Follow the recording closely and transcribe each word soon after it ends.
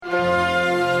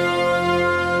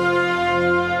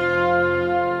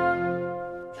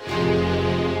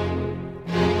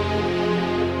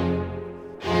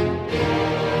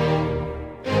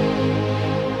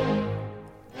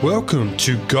Welcome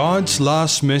to God's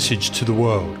Last Message to the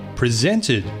World,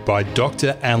 presented by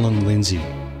Dr. Alan Lindsay.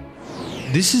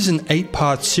 This is an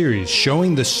 8-part series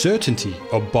showing the certainty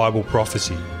of Bible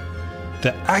prophecy.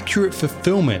 The accurate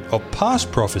fulfillment of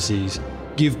past prophecies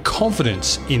give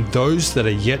confidence in those that are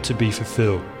yet to be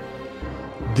fulfilled.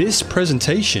 This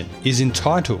presentation is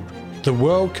entitled, The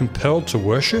World Compelled to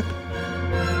Worship?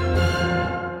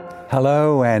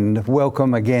 Hello and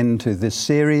welcome again to this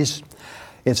series.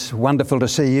 It's wonderful to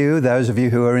see you, those of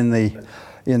you who are in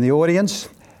the audience,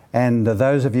 and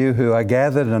those of you who are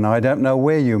gathered, and I don't know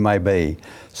where you may be,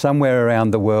 somewhere around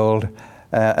the world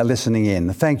listening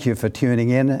in. Thank you for tuning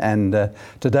in, and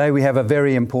today we have a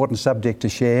very important subject to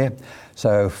share.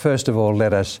 So first of all,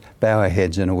 let us bow our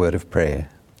heads in a word of prayer.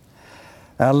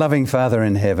 Our loving Father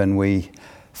in heaven, we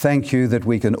thank you that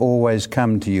we can always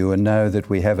come to you and know that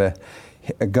we have a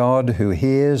God who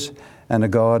hears and a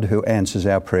God who answers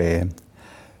our prayer.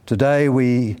 Today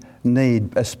we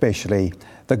need especially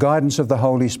the guidance of the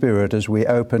Holy Spirit as we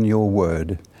open your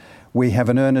word. We have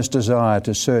an earnest desire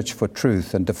to search for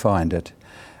truth and to find it.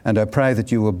 And I pray that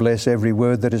you will bless every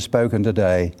word that is spoken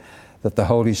today, that the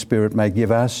Holy Spirit may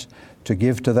give us to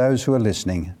give to those who are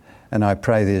listening. And I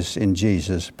pray this in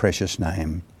Jesus' precious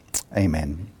name.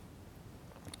 Amen.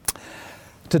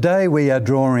 Today we are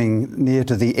drawing near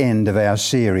to the end of our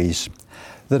series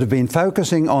that have been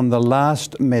focusing on the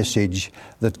last message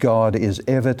that God is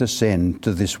ever to send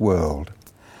to this world.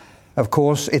 Of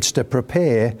course, it's to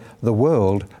prepare the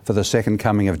world for the second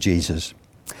coming of Jesus.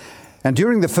 And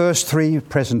during the first 3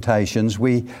 presentations,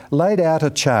 we laid out a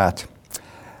chart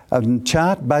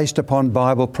based upon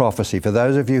Bible prophecy. For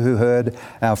those of you who heard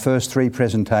our first 3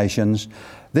 presentations,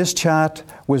 this chart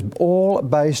was all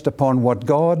based upon what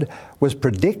God was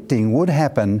predicting would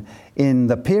happen in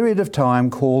the period of time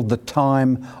called the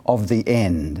time of the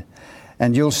end.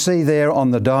 And you'll see there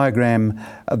on the diagram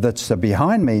that's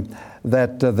behind me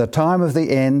that the time of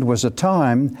the end was a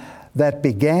time that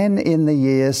began in the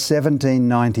year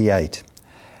 1798.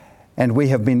 And we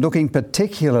have been looking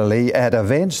particularly at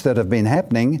events that have been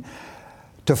happening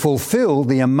to fulfill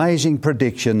the amazing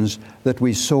predictions that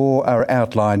we saw are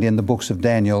outlined in the books of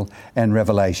Daniel and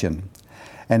Revelation.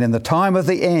 And in the time of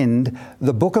the end,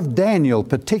 the book of Daniel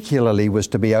particularly was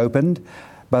to be opened,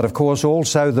 but of course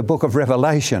also the book of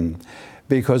Revelation,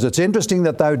 because it's interesting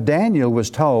that though Daniel was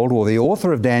told, or the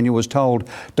author of Daniel was told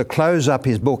to close up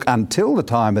his book until the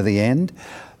time of the end,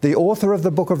 the author of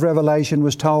the book of Revelation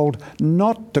was told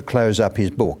not to close up his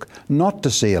book, not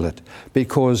to seal it,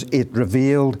 because it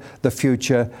revealed the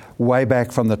future way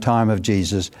back from the time of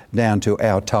Jesus down to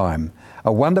our time.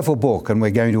 A wonderful book, and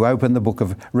we're going to open the book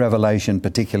of Revelation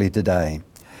particularly today.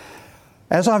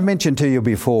 As I've mentioned to you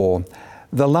before,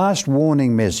 the last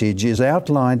warning message is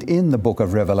outlined in the book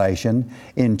of Revelation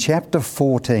in chapter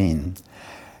 14.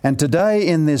 And today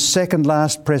in this second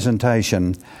last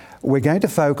presentation, we're going to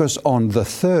focus on the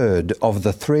third of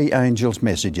the 3 angels'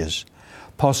 messages,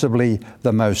 possibly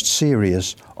the most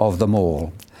serious of them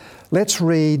all. Let's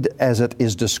read as it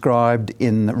is described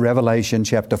in Revelation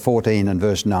chapter 14 and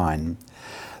verse 9.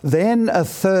 Then a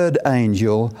third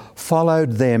angel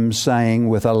followed them, saying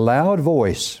with a loud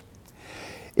voice,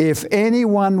 "If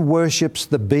anyone worships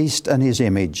the beast and his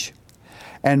image,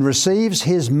 and receives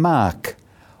his mark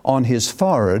on his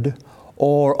forehead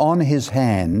or on his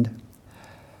hand,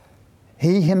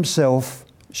 he himself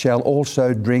shall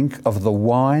also drink of the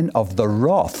wine of the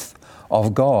wrath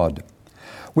of God,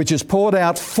 which is poured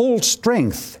out full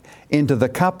strength into the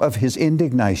cup of his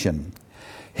indignation.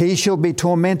 He shall be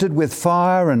tormented with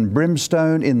fire and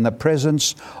brimstone in the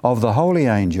presence of the holy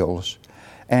angels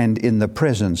and in the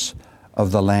presence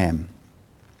of the Lamb."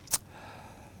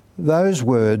 Those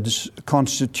words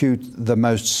constitute the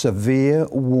most severe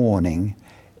warning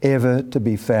ever to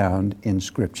be found in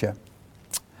Scripture.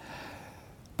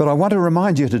 But I want to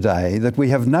remind you today that we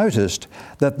have noticed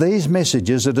that these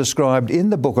messages are described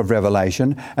in the book of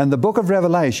Revelation, and the book of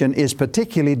Revelation is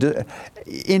particularly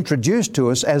introduced to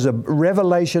us as a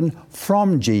revelation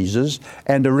from Jesus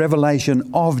and a revelation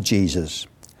of Jesus.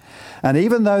 And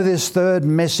even though this third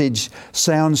message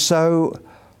sounds so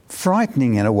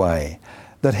frightening in a way,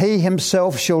 that he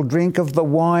himself shall drink of the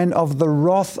wine of the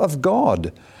wrath of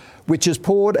God, which is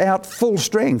poured out full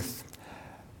strength.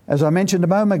 As I mentioned a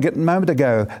moment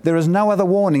ago, there is no other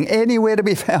warning anywhere to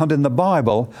be found in the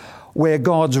Bible where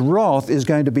God's wrath is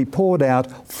going to be poured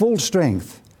out full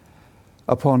strength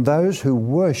upon those who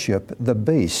worship the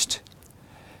beast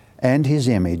and his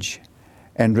image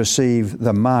and receive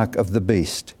the mark of the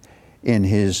beast in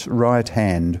his right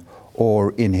hand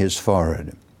or in his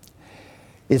forehead.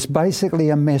 It's basically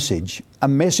a message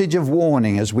of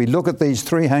warning as we look at these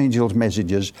 3 angels'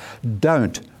 messages.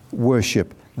 Don't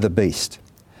worship the beast.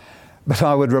 But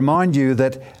I would remind you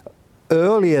that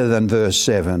earlier than verse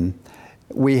 7,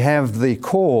 we have the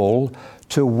call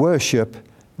to worship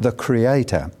the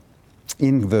Creator,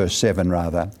 in verse 7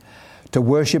 rather, to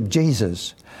worship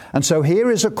Jesus. And so here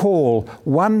is a call,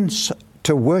 once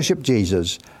to worship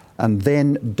Jesus, and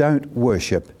then don't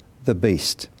worship the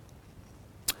beast.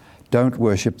 Don't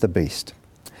worship the beast.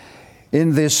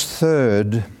 In this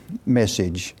third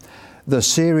message, the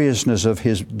seriousness of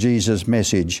Jesus'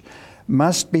 message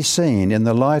must be seen in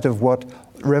the light of what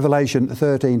Revelation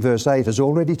 13 verse 8 has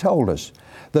already told us,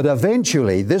 that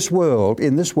eventually in this world,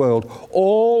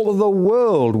 all the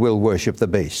world will worship the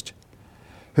beast,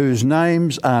 whose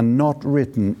names are not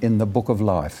written in the book of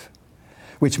life.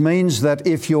 Which means that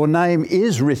if your name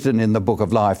is written in the book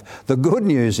of life, the good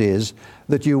news is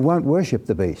that you won't worship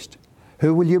the beast.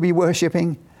 Who will you be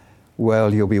worshipping?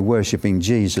 Well, you'll be worshipping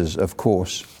Jesus, of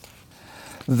course.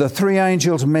 The three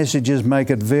angels' messages make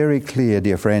it very clear,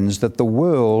 dear friends, that the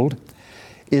world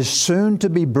is soon to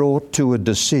be brought to a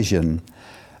decision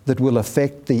that will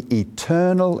affect the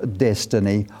eternal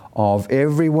destiny of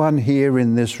everyone here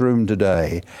in this room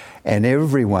today and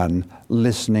everyone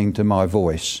listening to my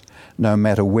voice, no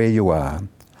matter where you are.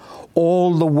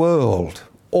 All the world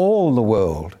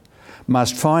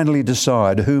must finally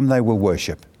decide whom they will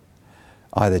worship,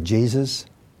 either Jesus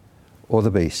or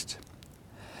the beast.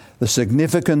 The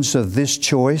significance of this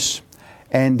choice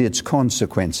and its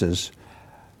consequences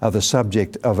are the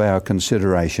subject of our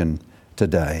consideration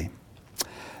today.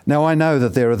 Now, I know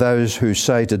that there are those who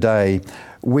say today,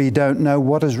 we don't know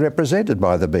what is represented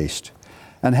by the beast,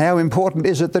 and how important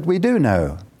is it that we do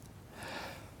know?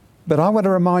 But I want to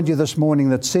remind you this morning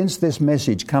that since this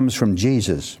message comes from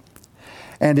Jesus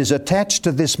and is attached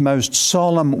to this most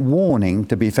solemn warning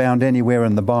to be found anywhere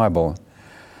in the Bible,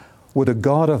 would a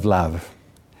God of love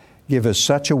give us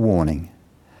such a warning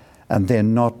and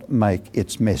then not make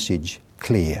its message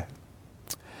clear?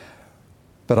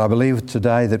 But I believe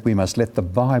today that we must let the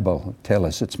Bible tell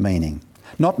us its meaning.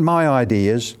 Not my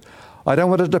ideas. I don't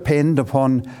want to depend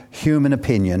upon human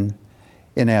opinion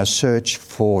in our search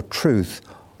for truth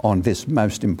on this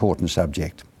most important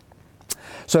subject.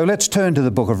 So let's turn to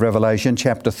the book of Revelation,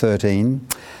 chapter 13.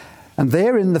 And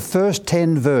there in the first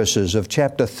 10 verses of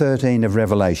chapter 13 of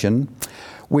Revelation,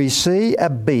 we see a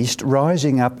beast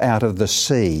rising up out of the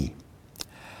sea.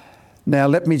 Now,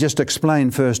 let me just explain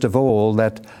first of all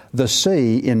that the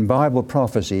sea in Bible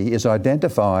prophecy is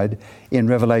identified in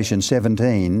Revelation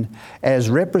 17 as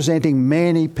representing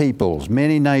many peoples,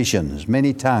 many nations,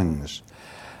 many tongues.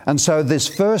 And so this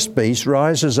first beast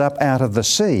rises up out of the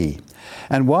sea.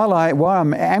 And why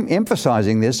I'm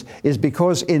emphasizing this is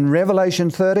because in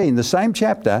Revelation 13, the same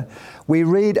chapter, we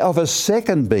read of a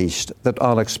second beast that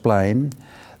I'll explain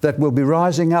that will be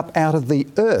rising up out of the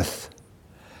earth.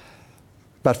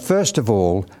 But first of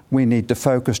all, we need to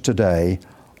focus today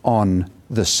on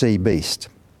the sea beast.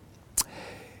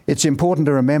 It's important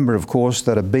to remember, of course,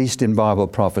 that a beast in Bible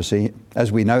prophecy,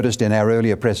 as we noticed in our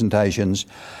earlier presentations,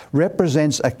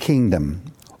 represents a kingdom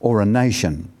or a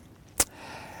nation.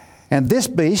 And this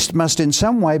beast must in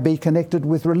some way be connected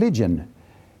with religion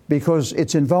because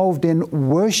it's involved in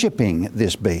worshipping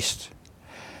this beast.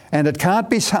 And it can't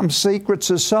be some secret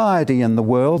society in the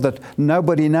world that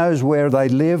nobody knows where they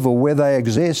live or where they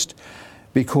exist,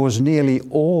 because nearly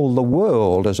all the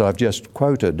world, as I've just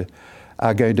quoted,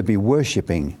 are going to be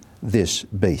worshipping this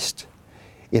beast.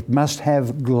 It must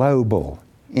have global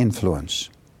influence.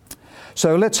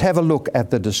 So let's have a look at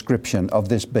the description of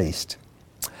this beast.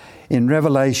 In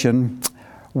Revelation,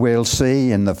 we'll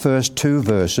see in the first 2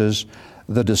 verses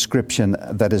the description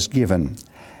that is given.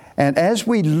 And as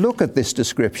we look at this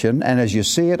description, and as you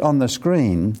see it on the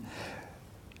screen,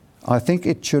 I think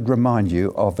it should remind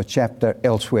you of a chapter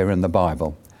elsewhere in the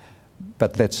Bible.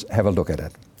 But let's have a look at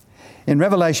it. In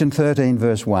Revelation 13,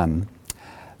 verse 1,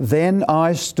 "Then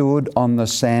I stood on the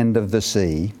sand of the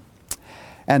sea,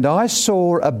 and I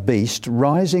saw a beast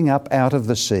rising up out of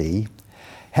the sea,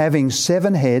 having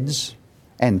 7 heads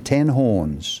and 10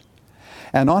 horns,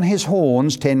 and on his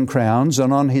horns 10 crowns,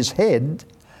 and on his head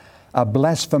a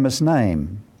blasphemous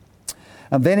name."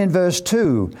 And then in verse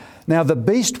 2, "Now the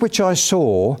beast which I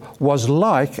saw was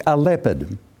like a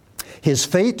leopard. His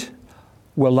feet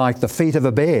were like the feet of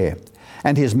a bear,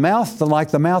 and his mouth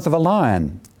like the mouth of a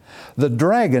lion. The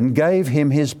dragon gave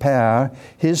him his power,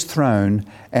 his throne,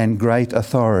 and great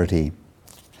authority."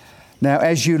 Now,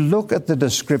 as you look at the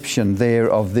description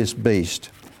there of this beast,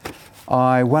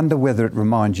 I wonder whether it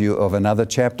reminds you of another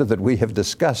chapter that we have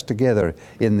discussed together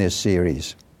in this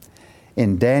series,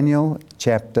 in Daniel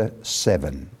chapter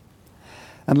 7.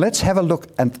 And let's have a look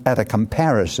at a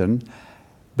comparison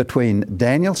between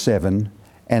Daniel 7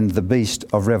 and the beast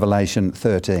of Revelation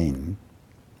 13.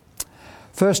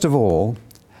 First of all,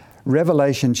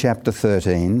 Revelation chapter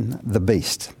 13, the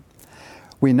beast.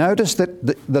 We notice that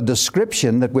the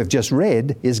description that we've just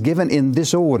read is given in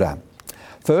this order.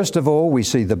 First of all, we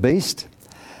see the beast,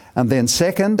 and then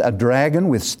second, a dragon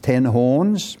with 10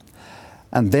 horns,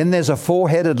 and then there's a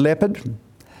 4-headed leopard,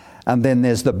 and then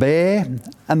there's the bear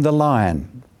and the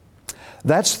lion.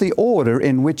 That's the order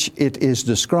in which it is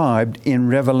described in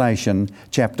Revelation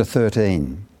chapter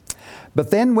 13. But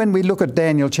then when we look at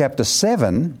Daniel chapter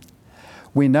 7,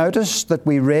 we notice that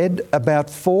we read about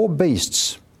 4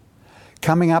 beasts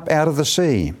coming up out of the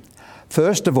sea.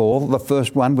 First of all, the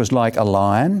first one was like a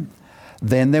lion,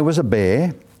 then there was a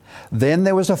bear, then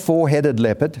there was a 4-headed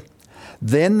leopard,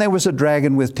 then there was a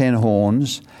dragon with 10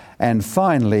 horns, and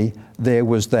finally there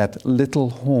was that little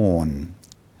horn.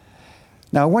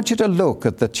 Now I want you to look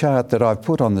at the chart that I've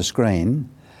put on the screen,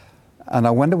 and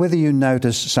I wonder whether you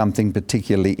notice something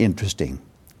particularly interesting.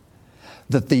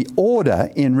 That the order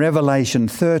in Revelation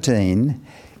 13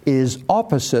 is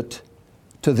opposite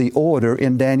to the order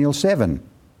in Daniel 7.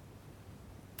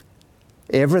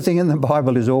 Everything in the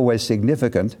Bible is always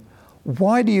significant.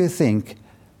 Why do you think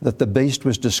that the beast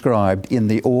was described in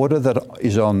the order that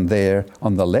is on there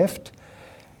on the left,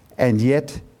 and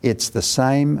yet it's the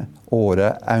same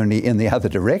order, only in the other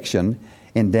direction,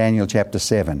 in Daniel chapter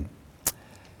 7?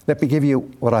 Let me give you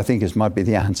what I think might be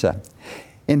the answer.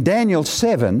 In Daniel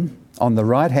 7, on the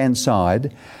right-hand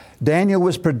side, Daniel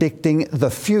was predicting the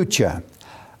future.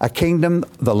 A kingdom,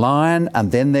 the lion,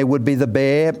 and then there would be the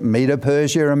bear,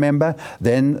 Medo-Persia, remember?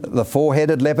 Then the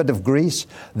 4-headed leopard of Greece,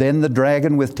 then the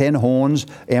dragon with 10 horns,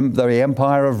 the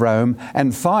empire of Rome,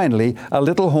 and finally a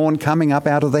little horn coming up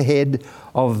out of the head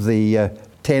of the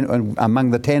among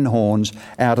the 10 horns,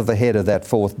 out of the head of that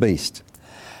 4th beast.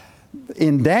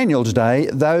 In Daniel's day,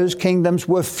 those kingdoms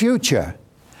were future.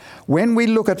 When we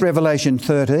look at Revelation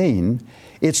 13,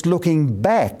 it's looking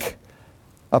back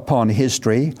upon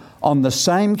history on the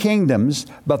same kingdoms,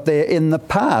 but they're in the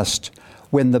past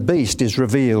when the beast is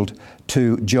revealed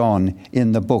to John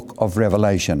in the book of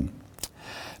Revelation.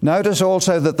 Notice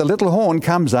also that the little horn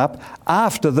comes up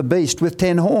after the beast with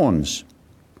 10 horns,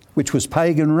 which was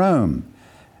pagan Rome,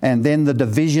 and then the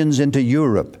divisions into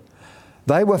Europe.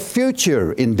 They were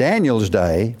future in Daniel's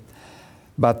day,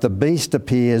 but the beast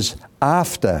appears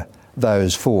after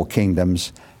those 4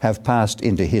 kingdoms have passed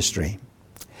into history.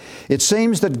 It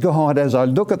seems that God, as I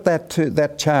look at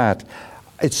that chart,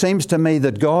 it seems to me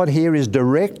that God here is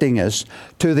directing us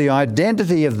to the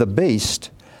identity of the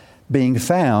beast being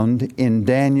found in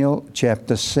Daniel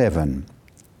chapter 7.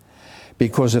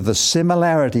 Because of the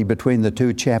similarity between the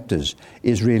 2 chapters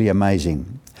is really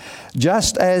amazing.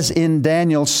 Just as in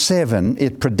Daniel 7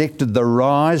 it predicted the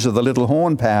rise of the little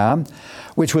horn power,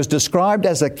 which was described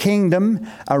as a kingdom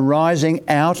arising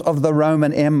out of the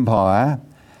Roman Empire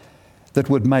that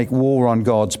would make war on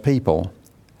God's people,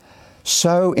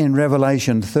 so in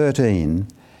Revelation 13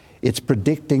 it's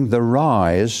predicting the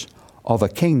rise of a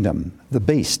kingdom, the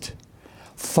beast,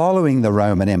 following the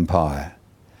Roman Empire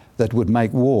that would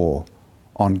make war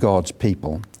on God's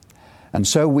people. And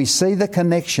so we see the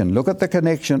connection, look at the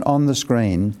connection on the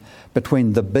screen,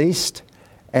 between the beast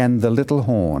and the little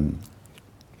horn.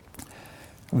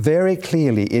 Very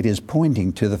clearly it is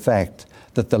pointing to the fact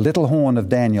that the little horn of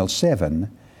Daniel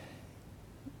 7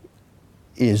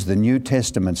 is the New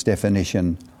Testament's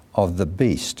definition of the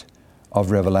beast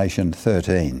of Revelation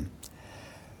 13.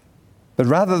 But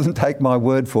rather than take my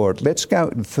word for it, let's go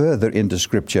further into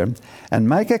Scripture and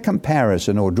make a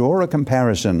comparison, or draw a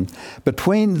comparison,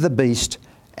 between the beast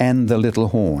and the little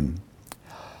horn.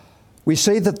 We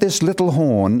see that this little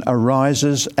horn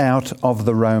arises out of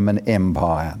the Roman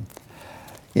Empire.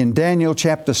 In Daniel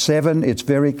chapter 7, it's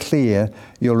very clear.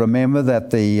 You'll remember that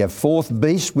the 4th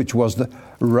beast, which was the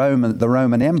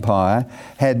Roman Empire,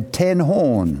 had 10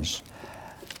 horns.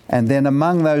 And then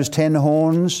among those 10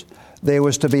 horns, there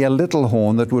was to be a little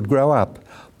horn that would grow up,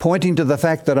 pointing to the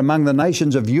fact that among the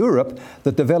nations of Europe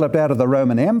that developed out of the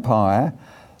Roman Empire,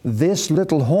 this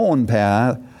little horn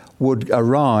power would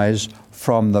arise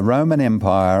from the Roman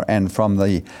Empire and from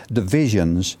the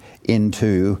divisions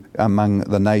among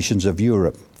the nations of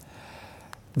Europe.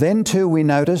 Then too we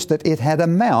notice that it had a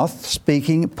mouth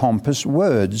speaking pompous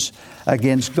words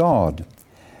against God.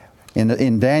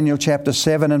 In Daniel chapter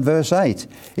 7 and verse 8,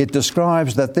 it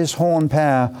describes that this horn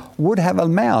power would have a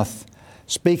mouth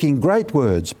speaking great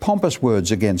words, pompous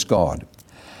words against God.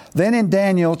 Then in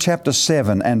Daniel chapter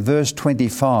 7 and verse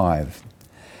 25,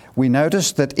 we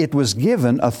notice that it was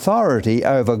given authority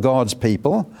over God's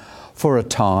people for a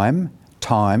time,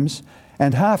 times,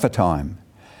 and half a time.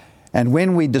 And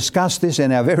when we discussed this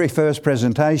in our very first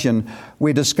presentation,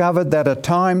 we discovered that a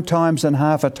time times and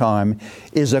half a time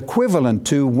is equivalent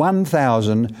to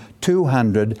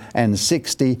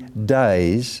 1,260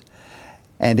 days.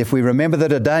 And if we remember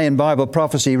that a day in Bible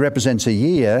prophecy represents a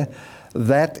year,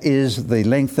 that is the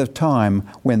length of time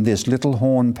when this little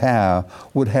horn power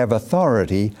would have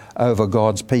authority over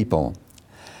God's people.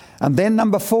 And then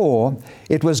number 4,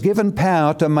 it was given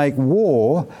power to make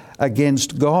war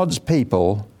against God's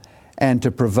people and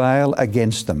to prevail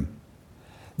against them.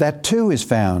 That too is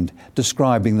found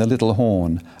describing the little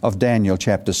horn of Daniel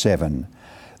chapter 7,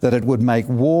 that it would make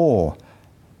war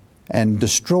and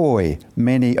destroy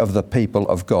many of the people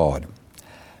of God.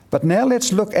 But now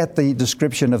let's look at the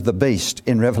description of the beast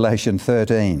in Revelation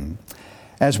 13.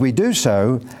 As we do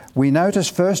so, we notice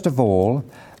first of all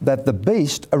that the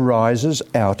beast arises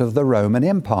out of the Roman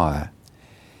Empire.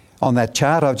 On that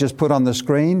chart I've just put on the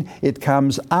screen, it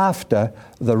comes after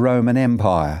the Roman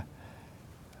Empire.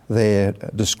 They're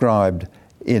described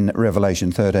in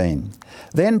Revelation 13.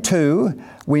 Then too,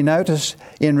 we notice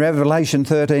in Revelation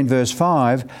 13 verse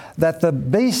 5 that the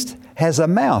beast has a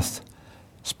mouth,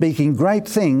 speaking great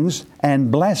things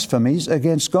and blasphemies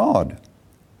against God.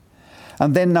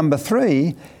 And then number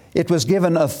 3, it was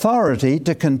given authority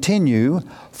to continue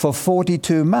for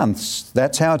 42 months.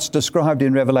 That's how it's described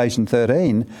in Revelation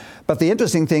 13. But the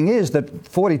interesting thing is that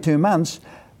 42 months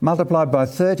multiplied by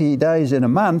 30 days in a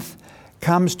month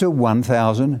comes to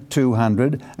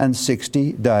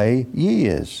 1,260 day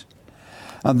years.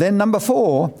 And then number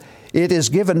 4, it is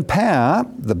given power,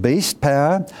 the beast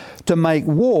power, to make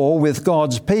war with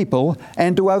God's people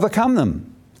and to overcome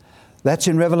them. That's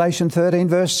in Revelation 13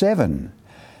 verse 7.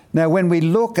 Now, when we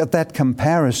look at that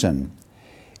comparison,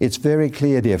 it's very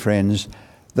clear, dear friends,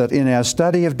 that in our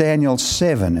study of Daniel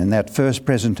 7, in that first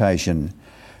presentation,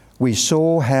 we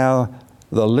saw how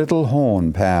the little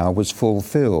horn power was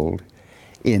fulfilled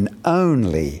in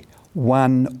only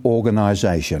one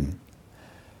organisation,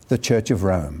 the Church of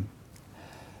Rome,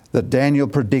 that Daniel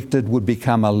predicted would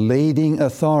become a leading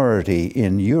authority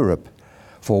in Europe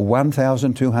for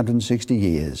 1,260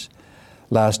 years,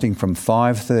 lasting from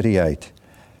 538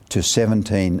 to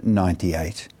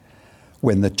 1798,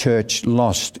 when the church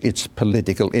lost its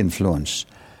political influence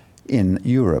in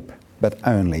Europe, but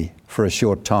only for a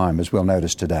short time, as we'll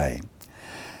notice today.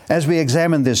 As we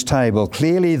examine this table,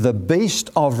 clearly the beast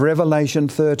of Revelation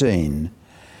 13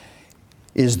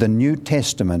 is the New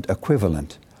Testament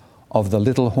equivalent of the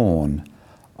little horn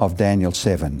of Daniel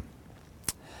 7.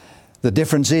 The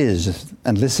difference is,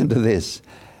 and listen to this,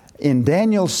 in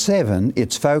Daniel 7,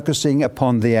 it's focusing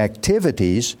upon the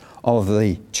activities of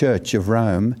the Church of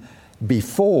Rome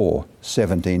before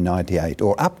 1798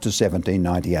 or up to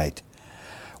 1798.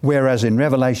 Whereas in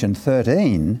Revelation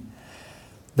 13,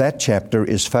 that chapter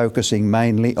is focusing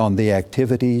mainly on the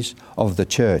activities of the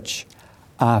church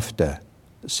after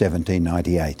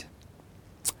 1798.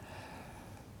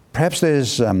 Perhaps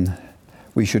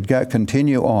we should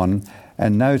continue on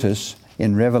and notice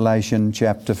in Revelation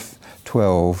chapter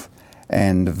 12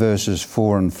 and verses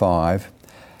 4 and 5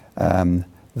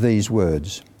 these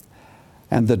words.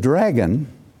 And the dragon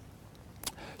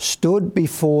stood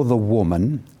before the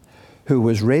woman who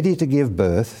was ready to give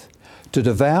birth to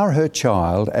devour her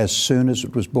child as soon as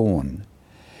it was born.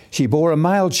 She bore a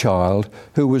male child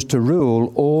who was to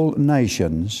rule all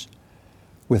nations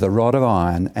with a rod of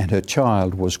iron, and her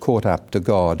child was caught up to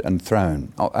God and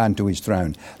thrown unto his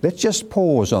throne. Let's just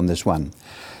pause on this one,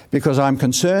 because I'm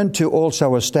concerned to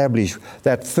also establish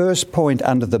that first point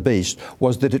under the beast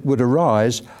was that it would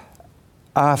arise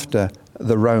after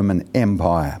the Roman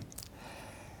Empire.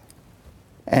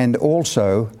 And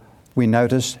also we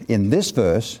notice in this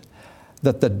verse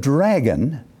that the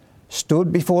dragon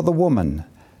stood before the woman.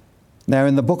 Now,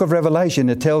 in the book of Revelation,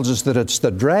 it tells us that it's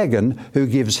the dragon who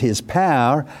gives his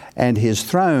power and his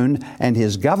throne and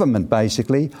his government,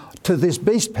 basically, to this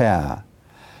beast power.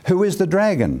 Who is the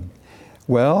dragon?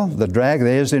 Well,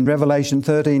 there's in Revelation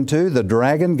 13:2, the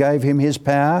dragon gave him his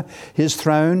power, his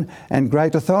throne, and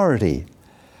great authority.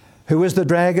 Who is the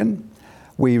dragon?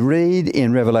 We read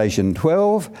in Revelation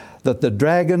 12 that the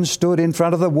dragon stood in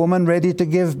front of the woman ready to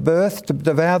give birth, to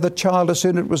devour the child as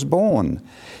soon as it was born.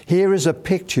 Here is a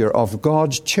picture of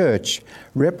God's church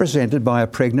represented by a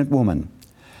pregnant woman.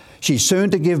 She's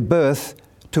soon to give birth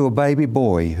to a baby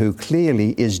boy who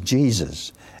clearly is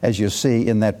Jesus, as you see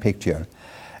in that picture.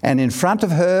 And in front of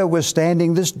her was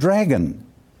standing this dragon.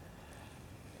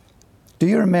 Do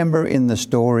you remember in the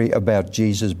story about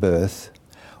Jesus' birth,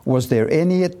 was there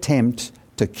any attempt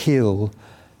to kill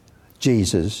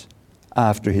Jesus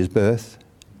after his birth?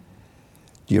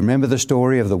 Do you remember the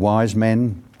story of the wise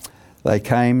men They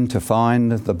came to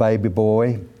find the baby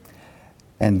boy,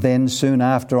 and then soon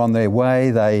after on their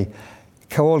way they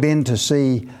called in to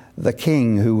see the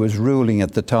king who was ruling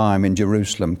at the time in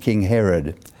Jerusalem, King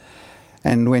Herod.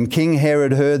 And when King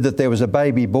Herod heard that there was a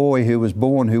baby boy who was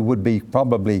born who would be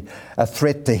probably a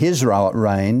threat to his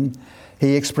reign,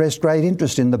 he expressed great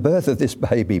interest in the birth of this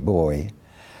baby boy.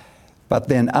 But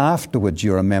then afterwards,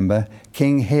 you remember,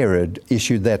 King Herod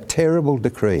issued that terrible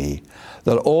decree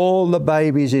that all the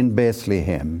babies in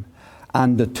Bethlehem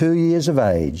under 2 years of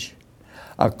age,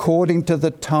 according to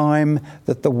the time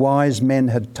that the wise men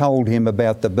had told him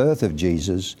about the birth of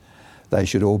Jesus, they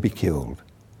should all be killed.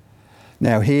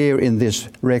 Now here in this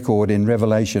record in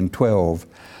Revelation 12,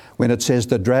 when it says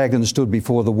the dragon stood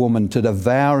before the woman to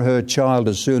devour her child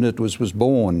as soon as it was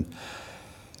born,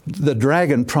 the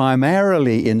dragon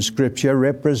primarily in Scripture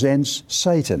represents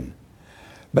Satan.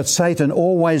 But Satan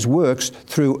always works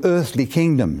through earthly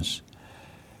kingdoms.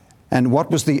 And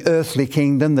what was the earthly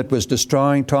kingdom that was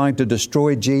trying to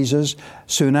destroy Jesus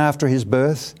soon after his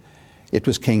birth? It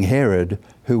was King Herod,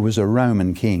 who was a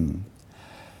Roman king.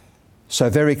 So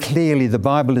very clearly the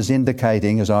Bible is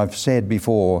indicating, as I've said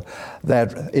before,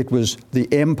 that it was the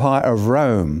Empire of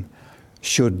Rome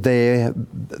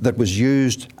that was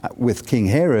used with King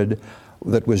Herod,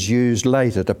 that was used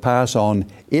later to pass on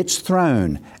its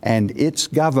throne and its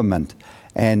government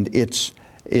and its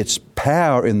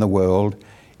power in the world.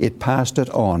 It passed it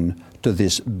on to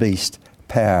this beast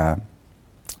power.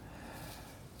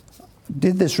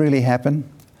 Did this really happen?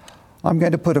 I'm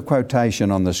going to put a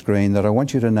quotation on the screen that I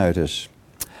want you to notice.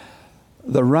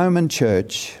 The Roman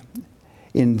Church,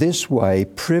 in this way,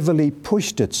 privily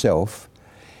pushed itself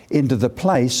into the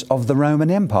place of the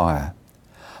Roman Empire,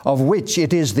 of which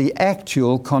it is the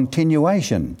actual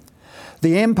continuation.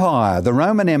 The empire, the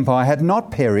Roman Empire, had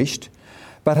not perished,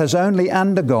 but has only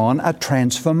undergone a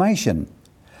transformation.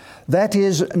 That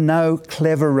is no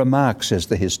clever remark, says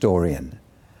the historian,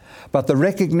 but the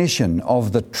recognition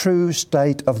of the true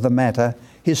state of the matter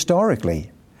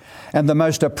historically, and the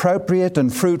most appropriate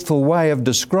and fruitful way of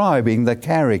describing the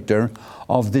character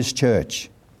of this church.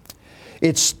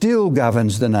 It still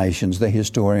governs the nations, the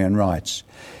historian writes.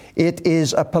 It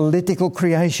is a political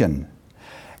creation,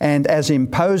 and as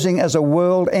imposing as a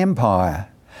world empire,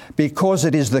 because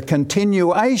it is the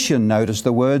continuation, notice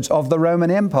the words, of the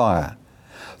Roman Empire.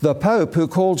 The Pope, who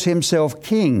calls himself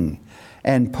King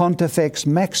and Pontifex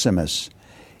Maximus,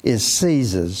 is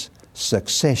Caesar's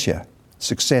successor.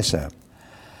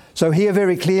 So here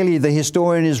very clearly the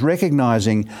historian is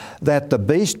recognising that the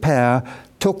beast power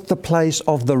took the place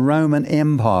of the Roman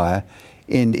Empire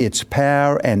in its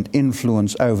power and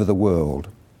influence over the world.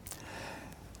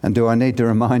 And do I need to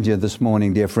remind you this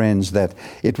morning, dear friends, that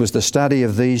it was the study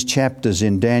of these chapters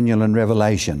in Daniel and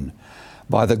Revelation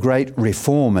by the great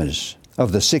reformers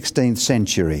of the 16th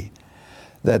century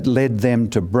that led them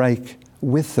to break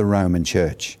with the Roman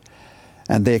Church,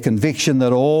 and their conviction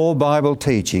that all Bible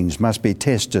teachings must be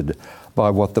tested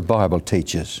by what the Bible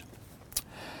teaches.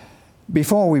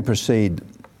 Before we proceed,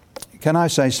 can I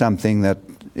say something that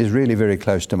is really very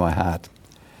close to my heart?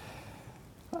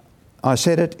 I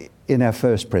said it in our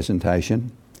first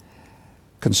presentation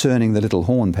concerning the little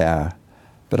horn power,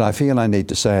 but I feel I need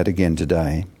to say it again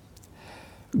today.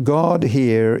 God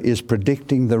here is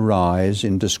predicting the rise,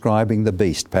 in describing the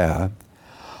beast power,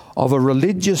 of a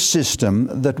religious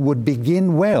system that would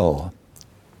begin well.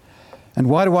 And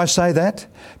why do I say that?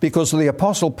 Because the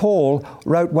Apostle Paul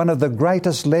wrote one of the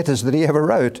greatest letters that he ever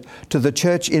wrote to the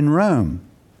church in Rome.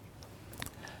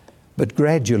 But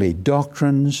gradually,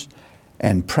 doctrines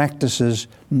and practices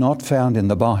not found in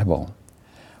the Bible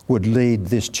would lead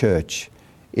this church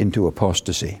into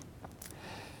apostasy.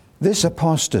 This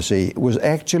apostasy was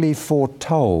actually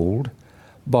foretold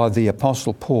by the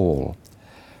Apostle Paul.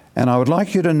 And I would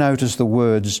like you to notice the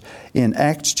words in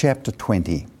Acts chapter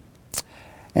 20.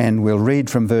 And we'll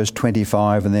read from verse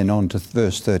 25 and then on to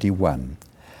verse 31.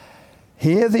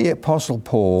 Here the Apostle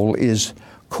Paul is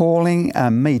calling a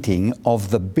meeting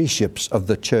of the bishops of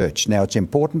the church. Now it's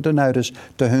important to notice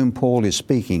to whom Paul is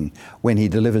speaking when he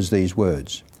delivers these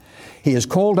words. He has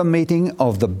called a meeting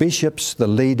of the bishops, the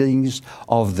leadings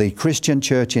of the Christian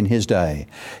church in his day.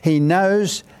 He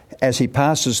knows as he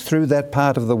passes through that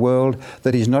part of the world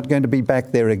that he's not going to be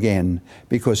back there again,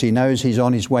 because he knows he's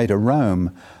on his way to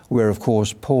Rome, where, of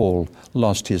course, Paul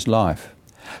lost his life.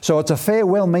 So it's a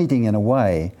farewell meeting in a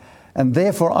way, and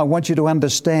therefore I want you to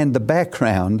understand the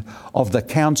background of the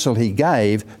counsel he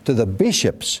gave to the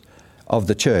bishops of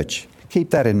the church.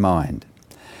 Keep that in mind.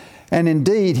 And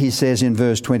indeed, he says in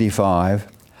verse 25,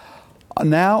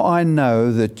 "Now I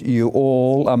know that you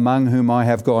all, among whom I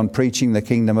have gone preaching the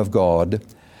kingdom of God,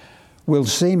 will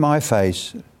see my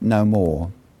face no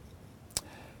more.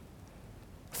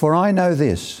 For I know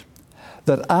this,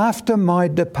 that after my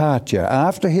departure,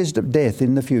 after his death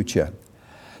in the future,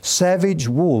 savage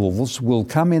wolves will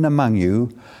come in among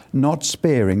you, not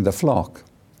sparing the flock.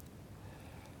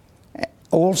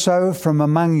 Also from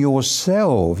among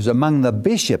yourselves, among the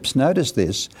bishops, notice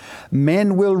this,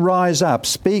 men will rise up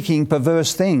speaking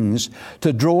perverse things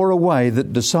to draw away the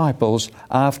disciples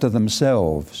after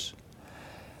themselves.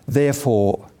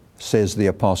 Therefore, says the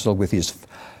apostle with his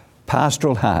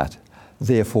pastoral heart,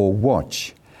 therefore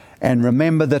watch, and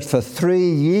remember that for 3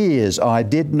 years I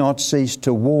did not cease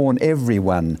to warn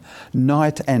everyone,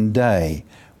 night and day,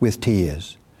 with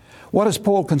tears. What is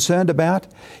Paul concerned about?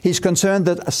 He's concerned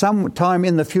that sometime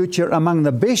in the future among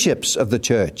the bishops of the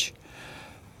church,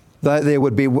 there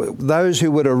would be those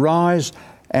who would arise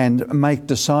and make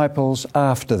disciples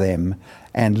after them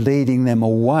and leading them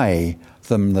away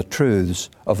from the truths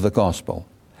of the gospel.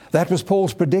 That was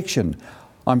Paul's prediction,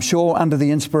 I'm sure under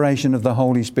the inspiration of the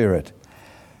Holy Spirit.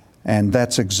 And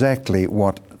that's exactly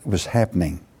what was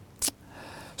happening.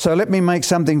 So let me make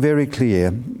something very clear,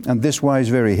 and this weighs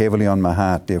very heavily on my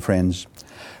heart, dear friends.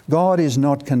 God is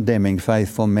not condemning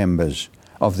faithful members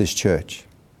of this church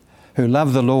who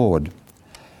love the Lord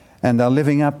and are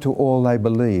living up to all they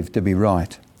believe to be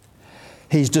right.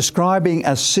 He's describing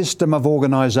a system of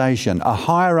organisation, a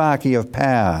hierarchy of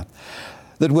power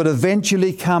that would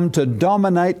eventually come to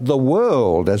dominate the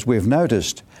world, as we've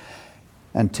noticed,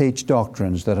 and teach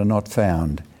doctrines that are not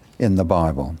found in the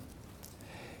Bible.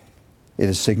 It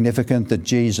is significant that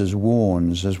Jesus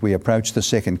warns, as we approach the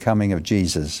second coming of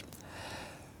Jesus,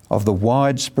 of the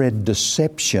widespread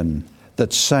deception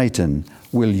that Satan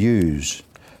will use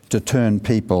to turn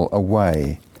people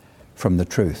away from the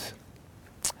truth.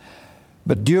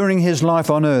 But during his life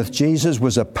on earth, Jesus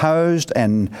was opposed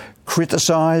and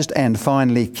criticised and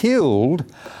finally killed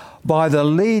by the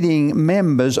leading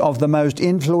members of the most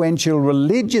influential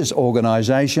religious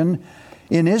organisation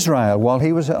in Israel while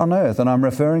he was on earth. And I'm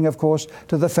referring, of course,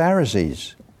 to the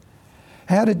Pharisees.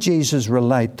 How did Jesus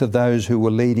relate to those who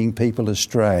were leading people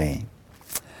astray?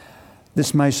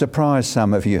 This may surprise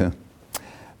some of you,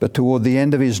 but toward the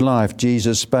end of his life,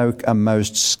 Jesus spoke a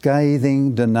most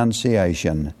scathing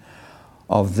denunciation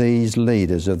of these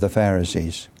leaders of the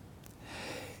Pharisees.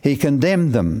 He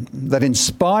condemned them that in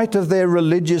spite of their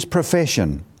religious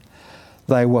profession,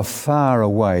 they were far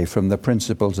away from the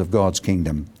principles of God's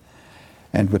kingdom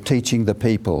and were teaching the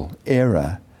people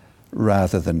error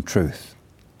rather than truth.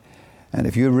 And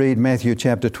if you read Matthew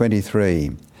chapter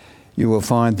 23, you will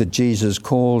find that Jesus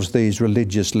calls these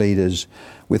religious leaders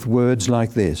with words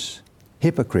like this: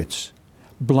 hypocrites,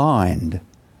 blind,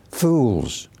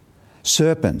 fools,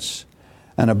 serpents,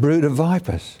 and a brood of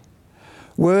vipers.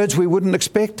 Words we wouldn't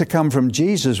expect to come from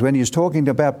Jesus when he was talking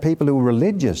about people who were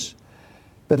religious.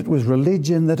 But it was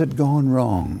religion that had gone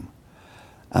wrong.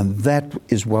 And that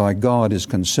is why God is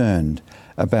concerned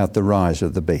about the rise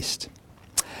of the beast.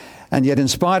 And yet, in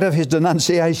spite of his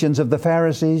denunciations of the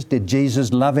Pharisees, did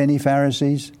Jesus love any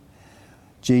Pharisees?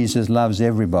 Jesus loves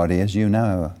everybody, as you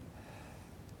know.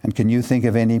 And can you think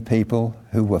of any people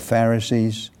who were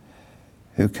Pharisees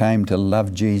who came to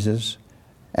love Jesus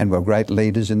and were great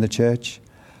leaders in the church?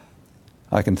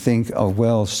 I can think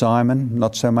of, Simon,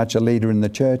 not so much a leader in the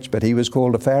church, but he was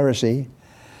called a Pharisee.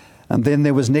 And then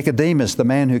there was Nicodemus, the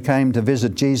man who came to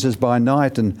visit Jesus by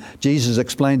night, and Jesus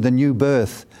explained the new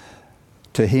birth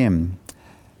to him.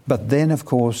 But then, of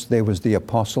course, there was the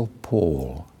Apostle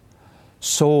Paul,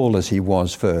 Saul as he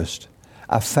was first,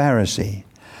 a Pharisee,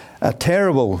 a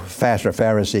terrible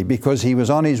Pharisee, because he was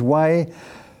on his way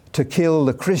to kill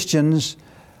the Christians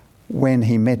when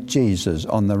he met Jesus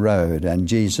on the road, and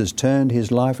Jesus turned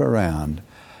his life around,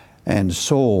 and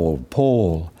Saul,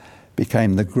 Paul,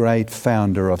 became the great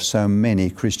founder of so many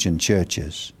Christian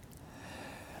churches.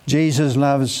 Jesus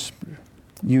loves,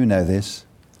 you know this,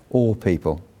 all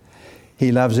people.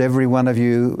 He loves every one of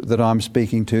you that I'm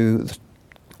speaking to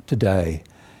today,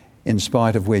 in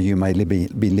spite of where you may be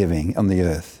living on the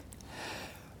earth.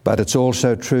 But it's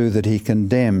also true that he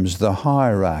condemns the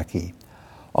hierarchy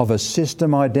of a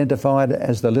system identified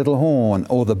as the little horn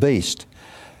or the beast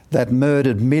that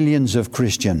murdered millions of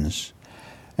Christians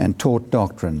and taught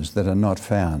doctrines that are not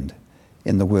found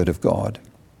in the Word of God.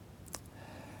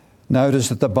 Notice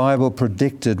that the Bible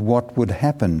predicted what would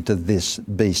happen to this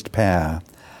beast power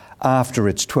after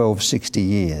its 1260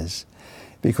 years,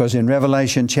 because in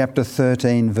Revelation chapter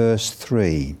 13 verse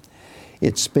 3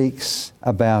 it speaks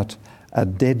about a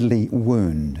deadly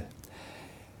wound.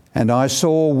 And I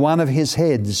saw one of his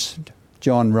heads,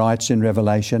 John writes in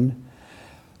Revelation,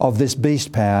 of this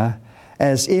beast power,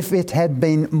 as if it had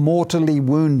been mortally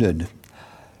wounded.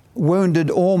 wounded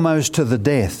almost to the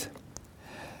death.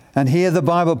 And here the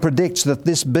Bible predicts that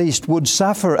this beast would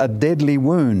suffer a deadly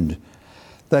wound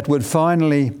that would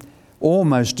finally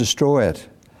almost destroy it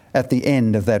at the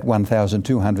end of that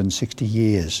 1,260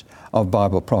 years of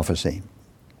Bible prophecy.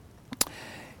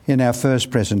 In our first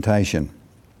presentation,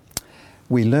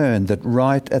 we learned that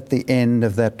right at the end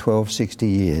of that 1260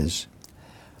 years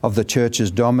of the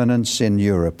Church's dominance in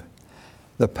Europe,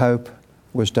 the Pope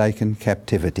was taken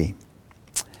captivity.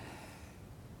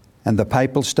 And the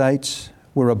Papal States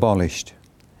were abolished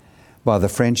by the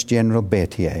French General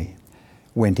Berthier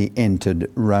when he entered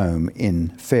Rome in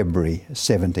February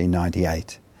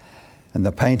 1798. And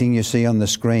the painting you see on the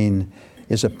screen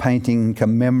is a painting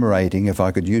commemorating, if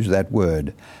I could use that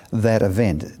word, that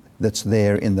event that's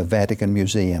there in the Vatican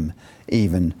Museum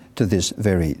even to this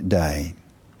very day.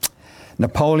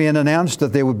 Napoleon announced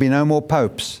that there would be no more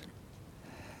popes.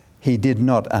 He did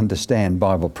not understand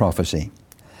Bible prophecy.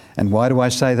 And why do I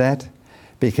say that?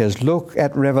 Because look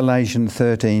at Revelation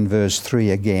 13 verse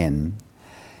 3 again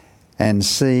and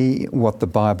see what the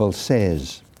Bible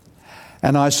says.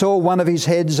 And I saw one of his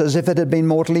heads as if it had been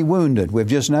mortally wounded. We've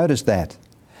just noticed that.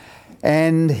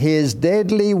 And his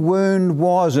deadly wound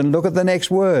was, and look at the next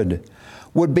word,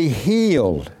 would be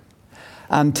healed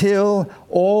until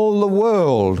all the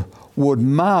world would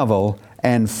marvel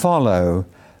and follow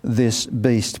this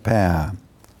beast power.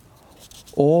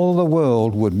 All the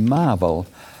world would marvel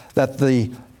that the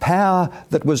power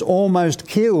that was almost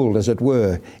killed, as it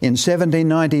were, in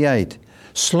 1798,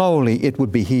 slowly it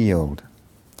would be healed.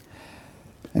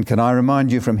 And can I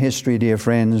remind you from history, dear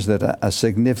friends, that a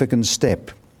significant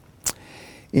step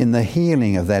in the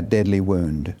healing of that deadly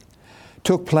wound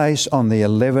took place on the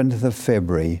 11th of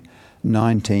February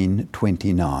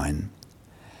 1929.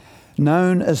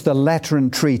 Known as the Lateran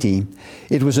Treaty,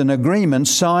 it was an agreement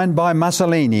signed by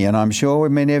Mussolini, and I'm sure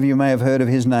many of you may have heard of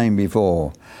his name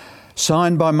before,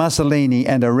 signed by Mussolini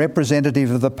and a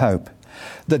representative of the Pope,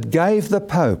 that gave the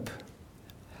Pope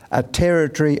a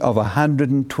territory of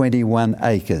 121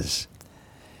 acres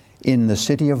in the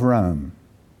city of Rome,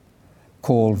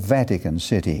 called Vatican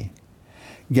City,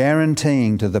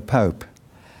 guaranteeing to the Pope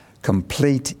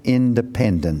complete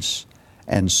independence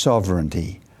and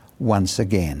sovereignty once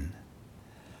again.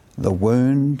 The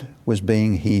wound was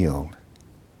being healed.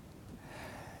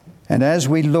 And as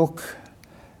we look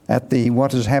at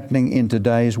what is happening in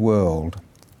today's world,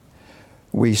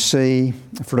 we see,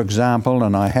 for example,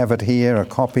 and I have it here, a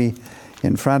copy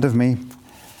in front of me,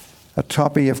 a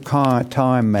copy of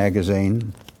Time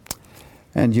magazine,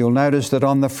 and you'll notice that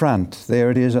on the front, there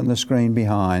it is on the screen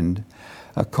behind,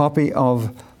 a copy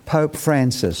of Pope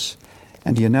Francis.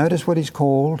 And do you notice what he's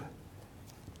called?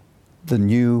 The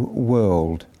New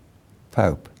World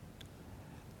Pope.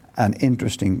 An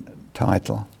interesting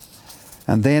title.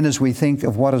 And then as we think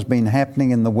of what has been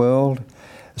happening in the world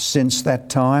since that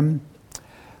time,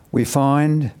 we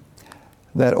find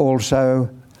that also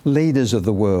leaders of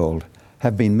the world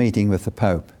have been meeting with the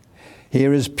Pope.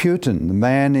 Here is Putin, the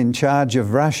man in charge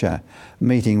of Russia,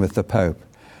 meeting with the Pope.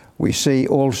 We see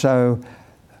also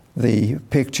the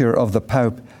picture of the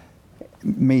Pope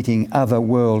meeting other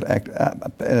world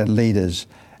leaders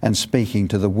and speaking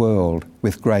to the world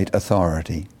with great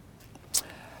authority.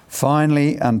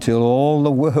 Finally, until all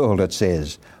the world, it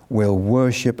says, will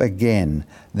worship again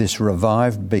this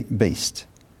revived beast.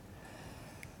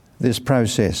 This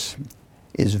process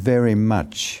is very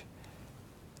much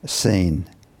seen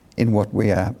in what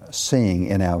we are seeing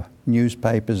in our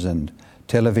newspapers and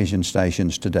television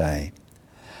stations today.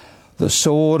 The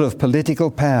sword of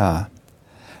political power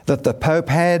that the Pope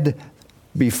had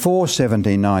before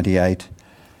 1798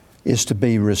 is to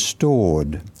be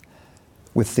restored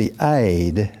with the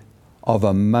aid of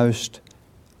a most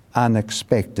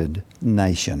unexpected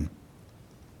nation.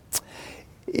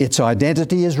 Its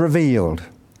identity is revealed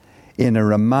in a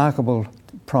remarkable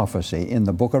prophecy in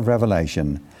the book of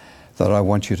Revelation that I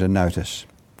want you to notice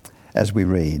as we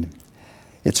read.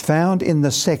 It's found in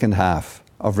the second half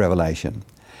of Revelation.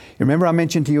 You remember I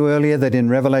mentioned to you earlier that in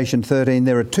Revelation 13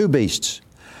 there are two beasts.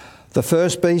 The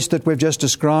first beast that we've just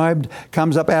described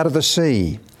comes up out of the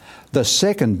sea. The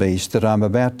second beast that I'm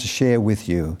about to share with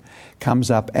you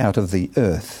comes up out of the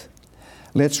earth.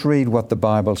 Let's read what the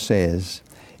Bible says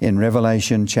in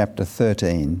Revelation chapter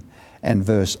 13 and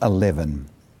verse 11.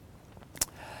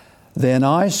 Then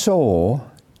I saw,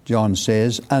 John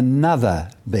says, another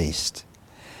beast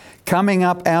coming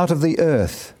up out of the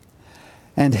earth,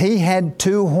 and he had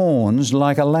two horns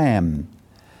like a lamb,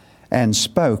 and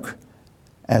spoke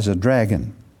as a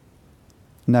dragon.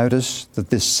 Notice that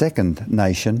this second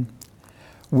nation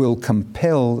will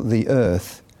compel the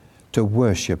earth to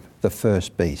worship the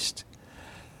first beast.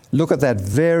 Look at that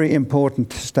very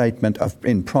important statement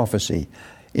in prophecy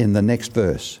in the next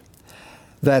verse.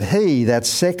 That he, that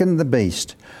second the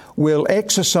beast, will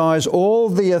exercise all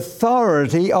the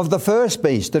authority of the first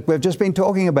beast that we've just been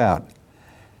talking about.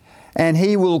 And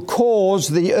he will cause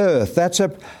the earth.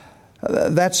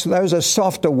 Those are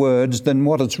softer words than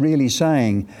what it's really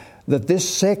saying. That this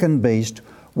second beast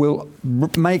will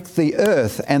make the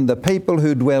earth and the people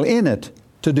who dwell in it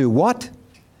to do what?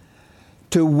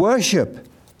 To worship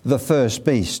the first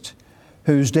beast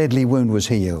whose deadly wound was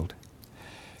healed.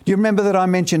 Do you remember that I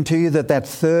mentioned to you that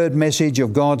third message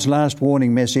of God's last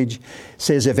warning message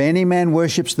says, if any man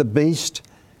worships the beast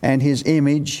and his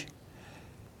image,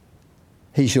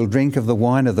 he shall drink of the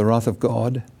wine of the wrath of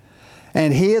God.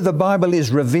 And here the Bible is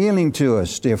revealing to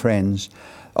us, dear friends,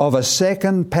 of a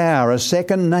second power, a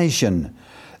second nation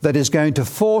that is going to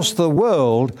force the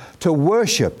world to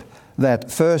worship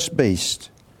that first beast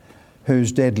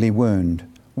whose deadly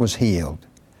wound was healed.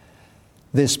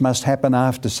 This must happen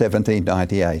after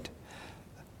 1798,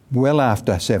 well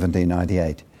after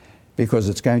 1798, because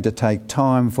it's going to take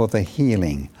time for the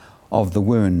healing of the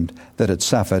wound that it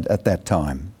suffered at that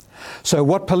time. So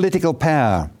what political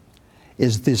power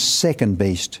is this second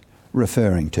beast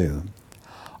referring to?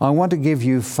 I want to give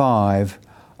you 5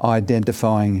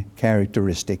 identifying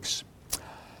characteristics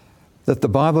that the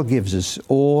Bible gives us,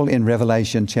 all in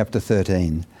Revelation chapter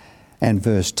 13 and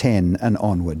verse 10 and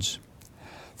onwards.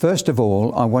 First of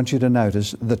all, I want you to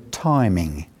notice the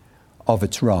timing of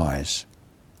its rise.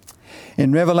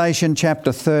 In Revelation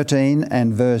chapter 13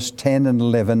 and verse 10 and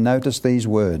 11, notice these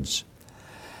words.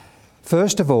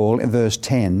 First of all, in verse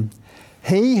 10,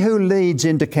 he who leads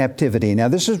into captivity. Now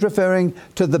this is referring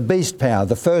to the beast power,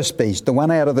 the first beast, the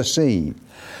one out of the sea.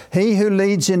 He who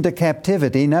leads into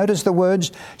captivity, notice the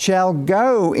words, shall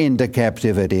go into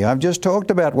captivity. I've just talked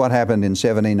about what happened in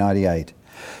 1798.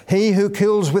 He who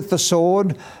kills with the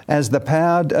sword, as the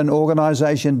power and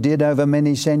organisation did over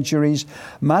many centuries,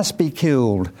 must be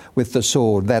killed with the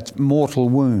sword, that mortal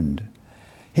wound.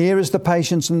 Here is the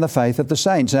patience and the faith of the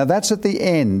saints. Now that's at the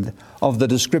end of the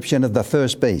description of the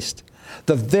first beast.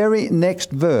 The very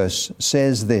next verse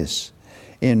says this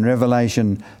in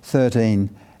Revelation 13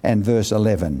 and verse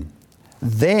 11.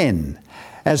 Then,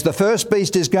 as the first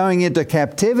beast is going into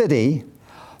captivity,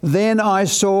 then I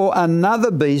saw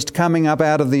another beast coming up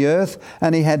out of the earth,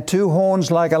 and he had 2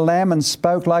 horns like a lamb and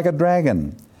spoke like a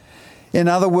dragon. In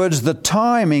other words, the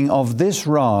timing of this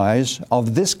rise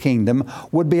of this kingdom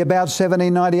would be about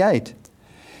 1798.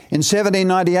 In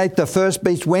 1798, the first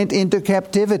beast went into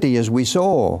captivity, as we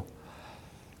saw.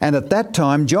 And at that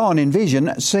time, John, in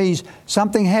vision, sees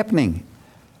something happening.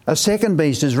 A second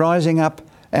beast is rising up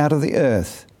out of the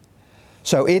earth.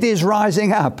 So it is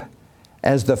rising up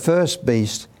as the first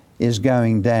beast is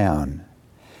going down.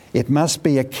 It must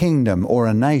be a kingdom or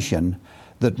a nation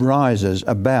that rises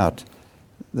about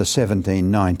the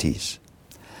 1790s.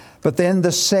 But then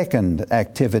the second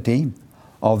activity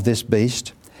of this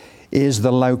beast is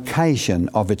the location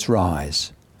of its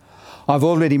rise. I've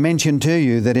already mentioned to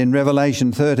you that in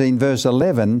Revelation 13 verse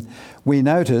 11 we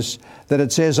notice that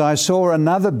it says, I saw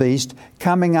another beast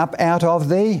coming up out of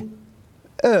the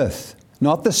earth,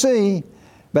 not the sea,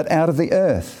 but out of the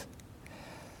earth.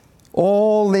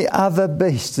 All the other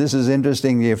beasts, this is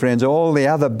interesting, dear friends, all the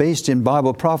other beasts in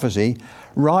Bible prophecy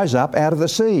rise up out of the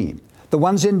sea. The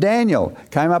ones in Daniel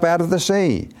came up out of the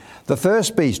sea. The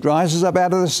first beast rises up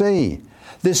out of the sea.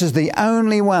 This is the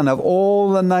only one of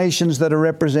all the nations that are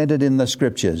represented in the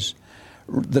Scriptures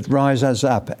that rises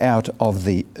up out of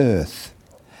the earth.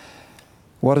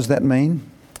 What does that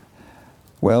mean?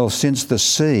 Well, since the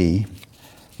sea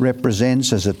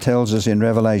represents, as it tells us in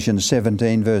Revelation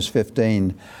 17 verse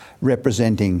 15,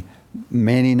 representing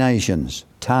many nations,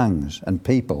 tongues and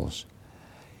peoples,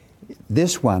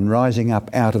 this one rising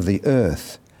up out of the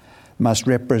earth must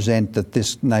represent that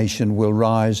this nation will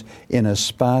rise in a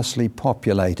sparsely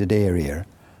populated area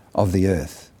of the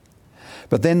earth.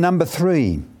 But then number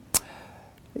 3,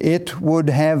 it would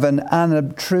have an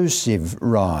unobtrusive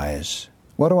rise.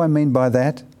 What do I mean by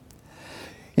that?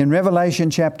 In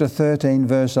Revelation chapter 13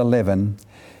 verse 11,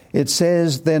 it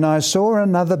says, Then I saw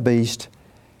another beast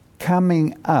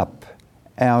coming up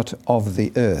out of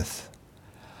the earth.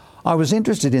 I was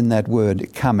interested in that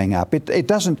word, coming up. It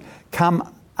doesn't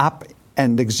come up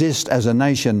and exist as a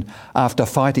nation after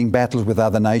fighting battles with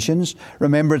other nations.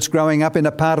 Remember, it's growing up in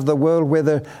a part of the world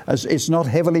where it's not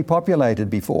heavily populated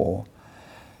before.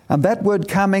 And that word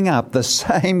coming up, the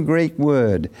same Greek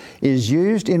word, is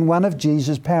used in one of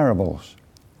Jesus' parables.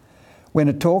 When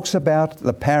it talks about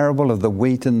the parable of the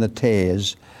wheat and the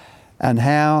tares and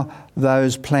how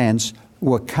those plants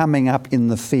were coming up in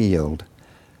the field.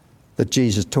 that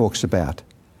Jesus talks about.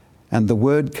 And the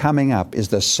word coming up is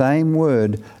the same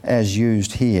word as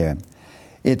used here.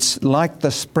 It's like the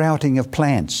sprouting of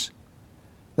plants.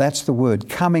 That's the word,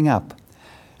 coming up.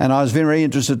 And I was very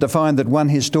interested to find that one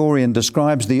historian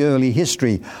describes the early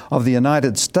history of the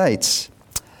United States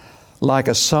like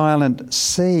a silent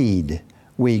seed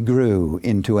we grew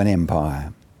into an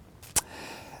empire.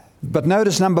 But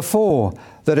notice number 4,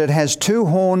 that it has 2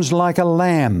 horns like a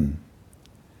lamb,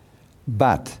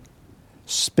 but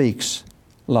speaks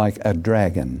like a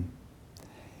dragon.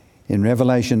 In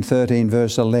Revelation 13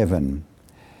 verse 11,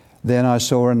 then I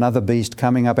saw another beast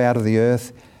coming up out of the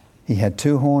earth. He had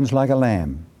 2 horns like a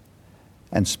lamb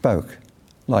and spoke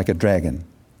like a dragon.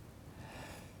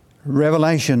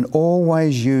 Revelation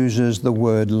always uses the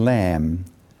word lamb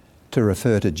to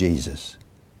refer to Jesus.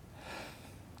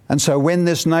 And so when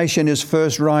this nation is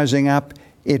first rising up,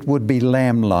 it would be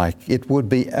lamb-like. It would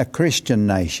be a Christian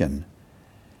nation.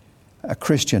 A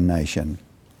Christian nation.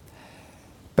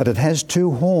 But it has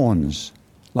 2 horns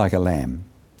like a lamb.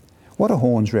 What do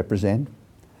horns represent?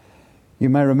 You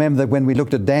may remember that when we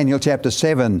looked at Daniel chapter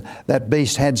 7, that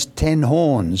beast had 10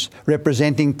 horns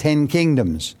representing 10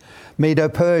 kingdoms.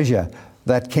 Medo-Persia,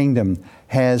 that kingdom,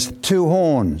 has 2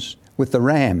 horns with the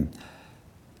ram,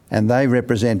 and they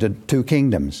represented 2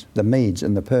 kingdoms, the Medes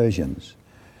and the Persians.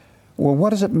 Well, what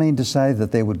does it mean to say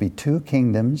that there would be 2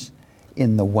 kingdoms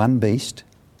in the one beast?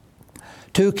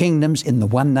 2 kingdoms in the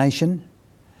one nation?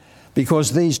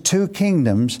 Because these 2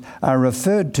 kingdoms are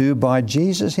referred to by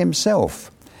Jesus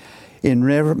himself. In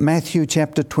Matthew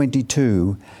chapter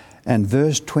 22 and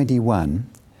verse 21,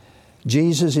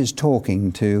 Jesus is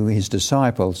talking to his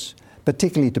disciples,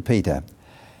 particularly to Peter,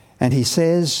 and he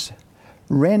says,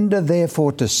 "Render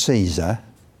therefore to Caesar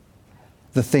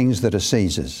the things that are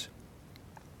Caesar's,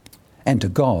 and to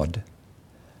God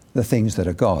the things that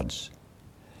are God's."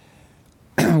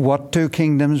 What 2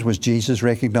 kingdoms was Jesus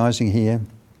recognizing here?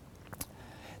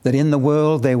 That in the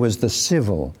world there was the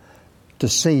civil to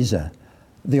Caesar,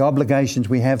 the obligations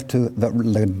we have to the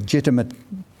legitimate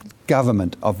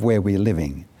government of where we're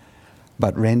living,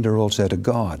 but render also to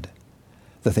God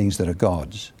the things that are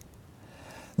God's.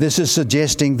 This is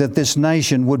suggesting that this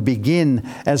nation would begin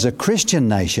as a Christian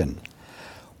nation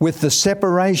with the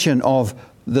separation of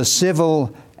the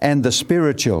civil and the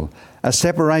spiritual, a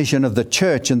separation of the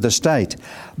church and the state.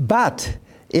 But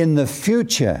in the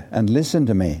future, and listen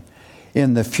to me,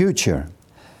 in the future,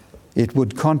 it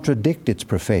would contradict its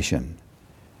profession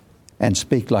and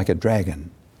speak like a dragon.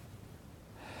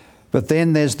 But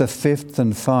then there's the 5th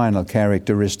and final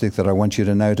characteristic that I want you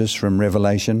to notice from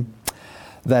Revelation,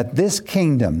 that this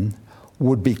kingdom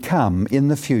would become, in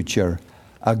the future,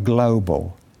 a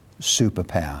global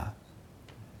superpower.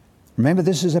 Remember,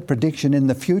 this is a prediction in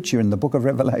the future in the book of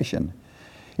Revelation.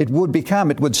 It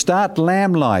would start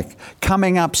lamb-like,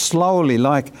 coming up slowly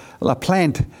like a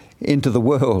plant into the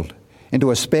world,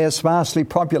 into a sparsely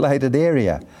populated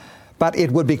area. But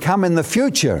it would become in the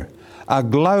future a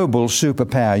global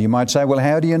superpower. You might say, well,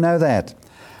 how do you know that?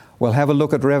 Well, have a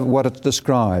look at what it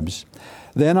describes.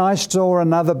 Then I saw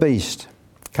another beast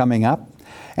coming up,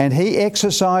 and he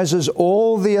exercises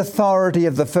all the authority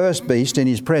of the first beast in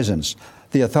his presence,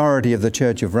 the authority of the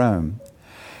Church of Rome,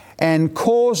 and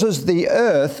causes the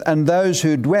earth and those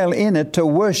who dwell in it to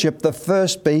worship the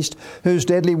first beast whose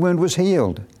deadly wound was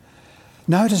healed.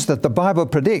 Notice that the Bible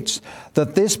predicts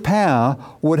that this power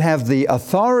would have the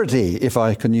authority, if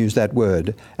I can use that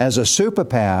word, as a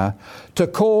superpower, to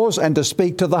cause and to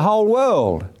speak to the whole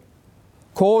world,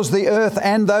 cause the earth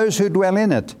and those who dwell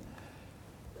in it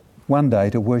one day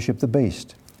to worship the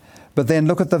beast. But then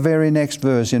look at the very next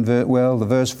verse, the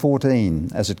verse 14,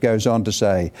 as it goes on to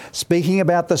say, speaking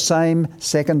about the same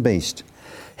second beast,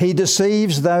 he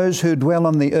deceives those who dwell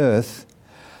on the earth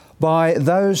by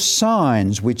those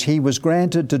signs which he was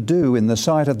granted to do in the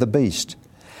sight of the beast,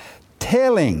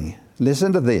 telling,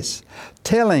 listen to this,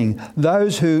 telling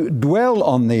those who dwell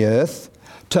on the earth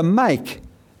to make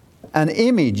an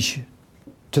image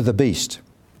to the beast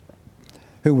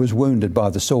who was wounded by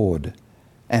the sword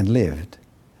and lived.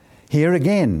 Here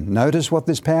again, notice what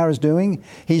this power is doing.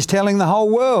 He's telling the whole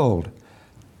world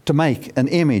to make an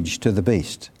image to the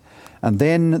beast. And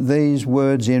then these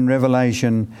words in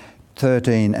Revelation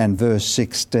 13 and verse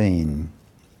 16.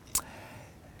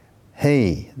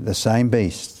 He, the same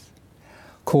beast,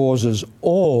 causes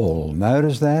all,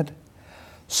 notice that,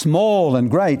 small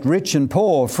and great, rich and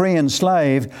poor, free and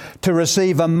slave, to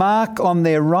receive a mark on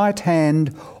their right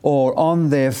hand or on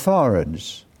their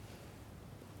foreheads.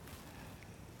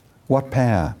 What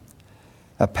power?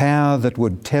 A power that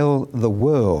would tell the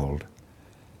world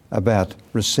about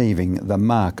receiving the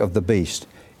mark of the beast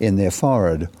in their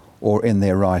forehead or in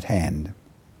their right hand.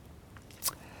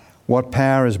 What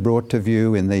power is brought to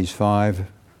view in these 5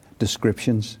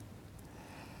 descriptions?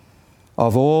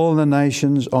 Of all the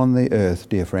nations on the earth,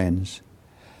 dear friends,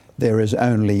 there is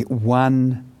only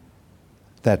one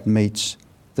that meets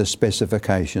the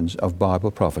specifications of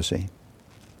Bible prophecy.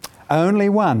 Only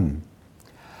one.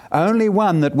 Only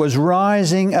one that was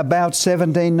rising about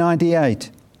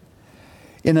 1798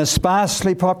 in a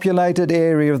sparsely populated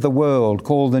area of the world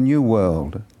called the New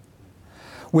World,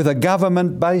 with a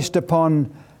government based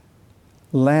upon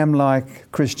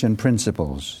lamb-like Christian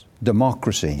principles,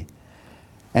 democracy,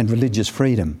 and religious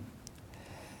freedom,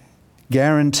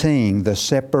 guaranteeing the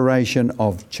separation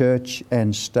of church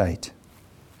and state,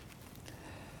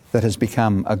 that has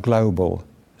become a global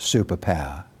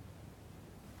superpower.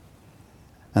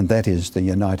 And that is the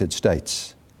United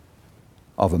States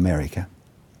of America.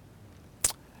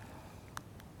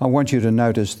 I want you to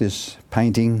notice this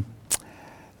painting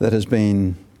that has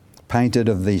been painted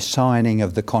of the signing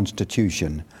of the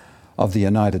Constitution of the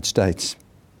United States.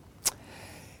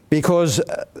 Because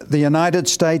the United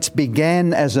States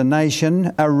began as a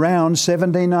nation around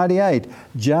 1798,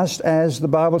 just as the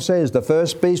Bible says. The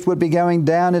first beast would be going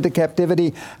down into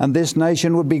captivity and this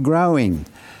nation would be growing.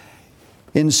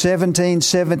 In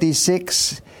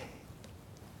 1776,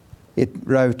 it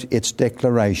wrote its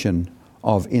Declaration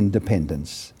of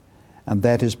Independence. And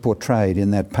that is portrayed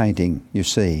in that painting you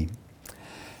see.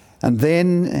 And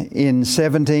then in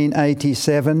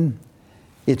 1787,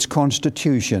 its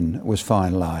Constitution was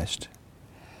finalised.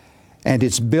 And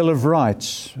its Bill of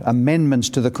Rights, amendments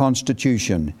to the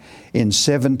Constitution, in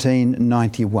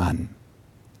 1791.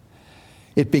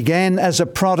 It began as a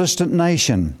Protestant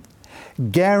nation,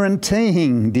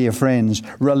 guaranteeing, dear friends,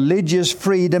 religious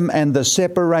freedom and the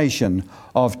separation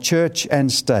of church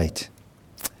and state.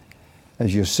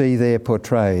 As you see there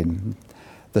portrayed,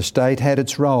 the state had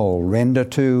its role: render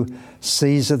to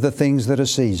Caesar the things that are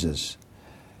Caesar's,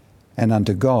 and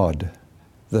unto God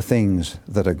the things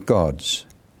that are God's.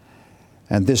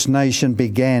 And this nation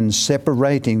began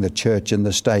separating the church and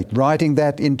the state, writing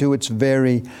that into its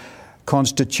very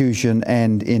constitution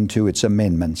and into its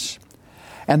amendments.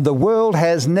 And the world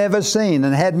has never seen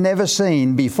and had never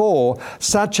seen before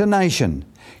such a nation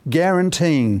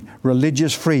guaranteeing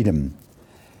religious freedom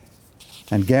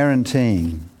and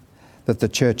guaranteeing that the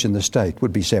church and the state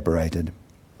would be separated.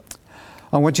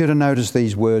 I want you to notice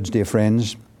these words, dear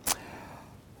friends.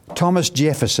 Thomas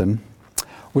Jefferson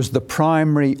was the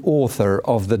primary author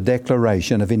of the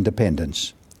Declaration of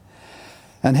Independence.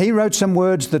 And he wrote some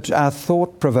words that are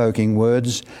thought-provoking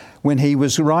words when he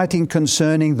was writing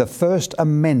concerning the First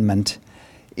Amendment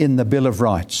in the Bill of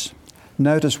Rights.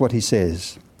 Notice what he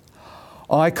says.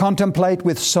 "I contemplate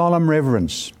with solemn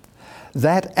reverence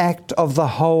that act of the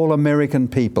whole American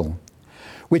people,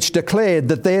 which declared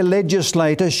that their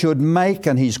legislator should make,"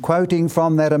 and he's quoting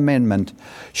from that amendment,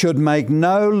 "should make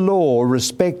no law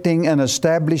respecting an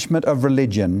establishment of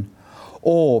religion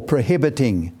or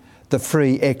prohibiting the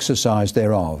free exercise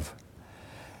thereof."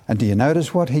 And do you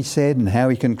notice what he said and how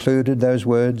he concluded those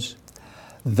words?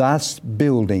 "Thus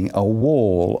building a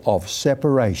wall of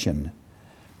separation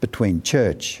between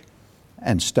church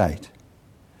and state."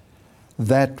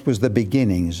 That was the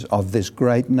beginnings of this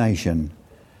great nation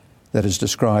that is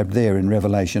described there in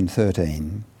Revelation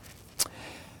 13.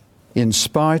 In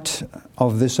spite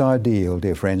of this ideal,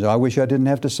 dear friends, I wish I didn't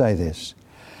have to say this,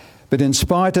 but in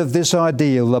spite of this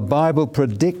ideal, the Bible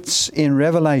predicts in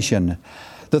Revelation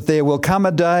that there will come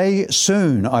a day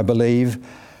soon, I believe,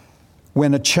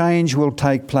 when a change will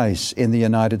take place in the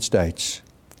United States,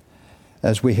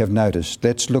 as we have noticed.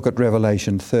 Let's look at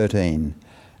Revelation 13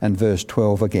 and verse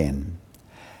 12 again.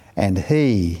 "And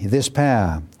he," this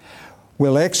power,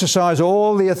 "will exercise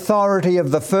all the authority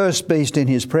of the first beast in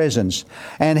his presence,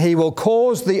 and he will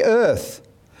cause the earth,"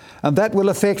 and that will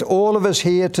affect all of us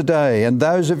here today, and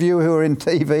those of you who are in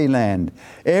TV land,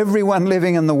 everyone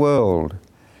living in the world,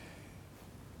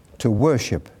 to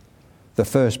worship the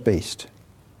first beast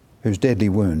whose deadly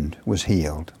wound was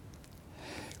healed.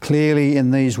 Clearly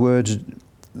in these words,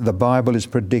 the Bible is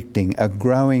predicting a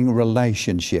growing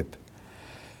relationship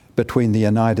between the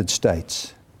United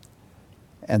States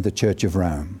and the Church of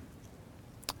Rome.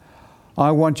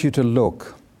 I want you to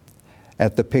look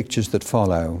at the pictures that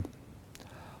follow.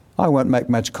 I won't make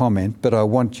much comment, but I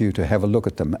want you to have a look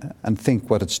at them and think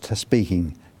what it's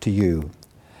speaking to you.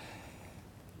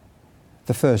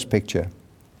 The first picture,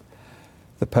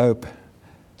 the Pope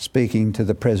speaking to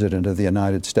the President of the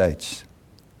United States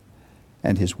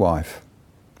and his wife,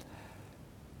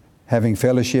 having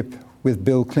fellowship with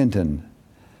Bill Clinton,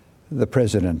 the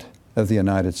President of the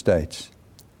United States,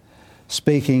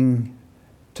 speaking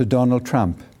to Donald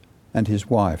Trump, and his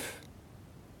wife.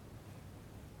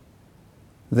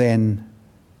 Then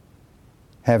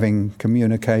having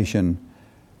communication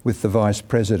with the Vice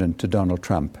President to Donald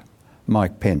Trump,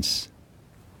 Mike Pence.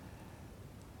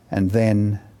 And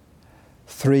then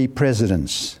 3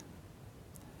 presidents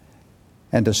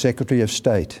and a Secretary of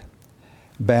State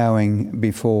bowing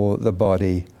before the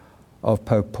body of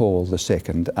Pope Paul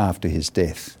II after his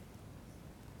death.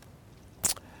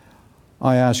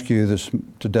 I ask you this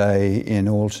today in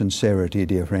all sincerity,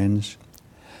 dear friends,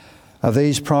 are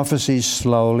these prophecies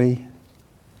slowly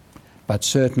but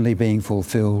certainly being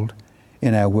fulfilled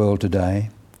in our world today?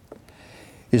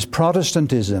 Is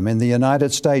Protestantism in the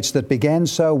United States, that began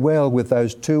so well with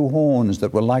those 2 horns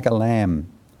that were like a lamb,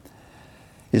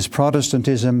 is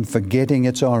Protestantism forgetting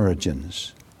its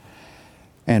origins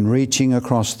and reaching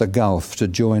across the gulf to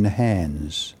join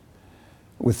hands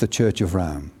with the Church of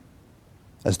Rome,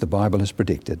 as the Bible has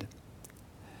predicted?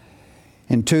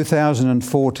 In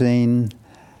 2014,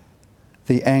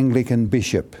 the Anglican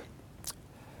bishop,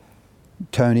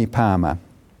 Tony Palmer,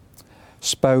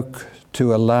 spoke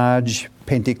to a large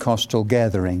Pentecostal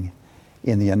gathering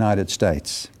in the United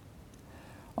States.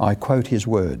 I quote his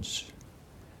words: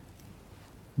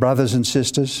 "Brothers and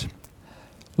sisters,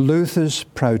 Luther's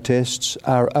protests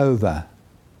are over.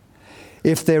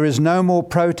 If there is no more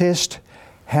protest,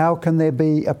 how can there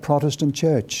be a Protestant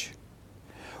church?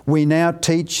 We now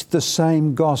teach the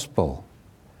same gospel.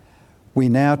 We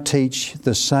now teach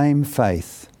the same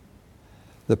faith.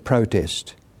 The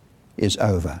protest is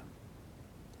over."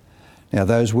 Now,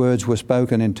 those words were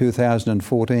spoken in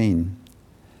 2014.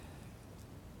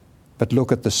 But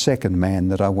look at the second man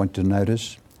that I want to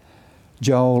notice,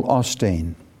 Joel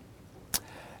Osteen.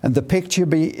 And the picture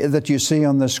that you see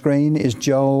on the screen is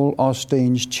Joel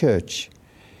Osteen's church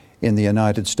in the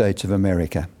United States of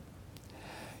America.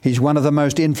 He's one of the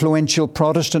most influential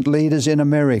Protestant leaders in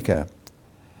America.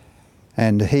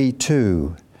 And he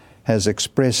too has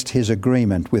expressed his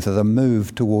agreement with the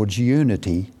move towards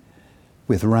unity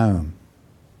with Rome.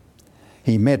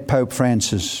 He met Pope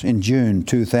Francis in June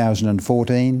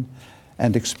 2014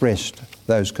 and expressed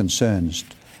those concerns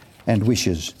and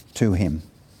wishes to him.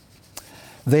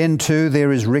 Then too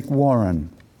there is Rick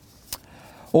Warren,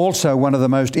 also one of the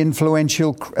most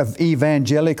influential of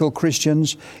evangelical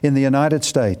Christians in the United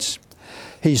States.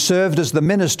 He served as the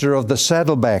minister of the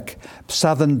Saddleback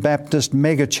Southern Baptist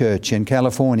megachurch in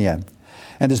California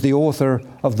and is the author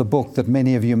of the book that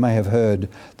many of you may have heard,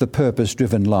 The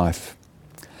Purpose-Driven Life.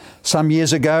 Some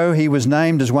years ago, he was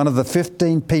named as one of the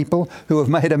 15 people who have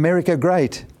made America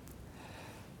great.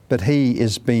 But he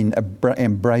has been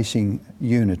embracing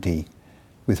unity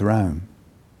with Rome.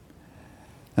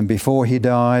 And before he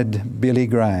died, Billy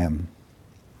Graham,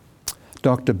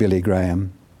 Dr. Billy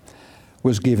Graham,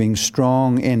 was giving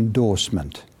strong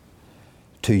endorsement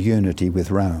to unity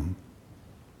with Rome.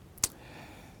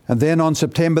 And then on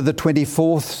September the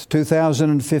 24th,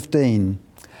 2015,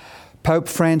 Pope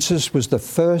Francis was the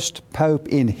first pope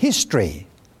in history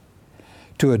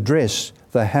to address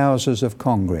the Houses of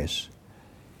Congress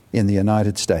in the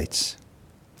United States.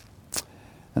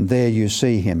 And there you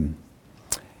see him.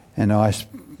 And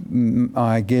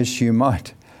I guess you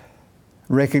might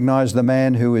recognize the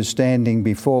man who is standing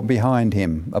behind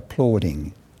him,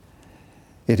 applauding.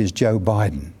 It is Joe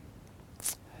Biden.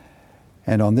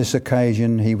 And on this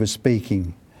occasion, he was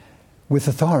speaking with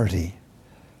authority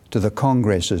to the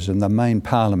Congresses and the main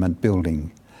Parliament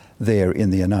building there in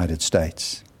the United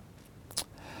States.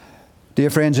 Dear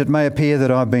friends, it may appear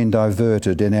that I've been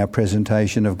diverted in our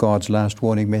presentation of God's last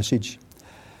warning message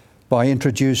by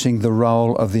introducing the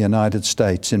role of the United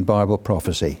States in Bible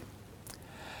prophecy.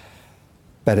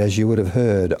 But as you would have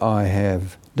heard, I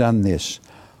have done this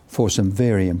for some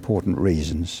very important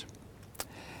reasons.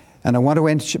 And I want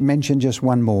to mention just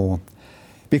one more,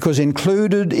 because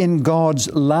included in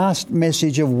God's last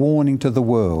message of warning to the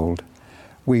world,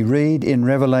 we read in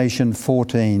Revelation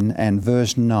 14 and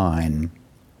verse 9,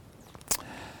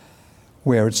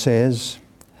 where it says,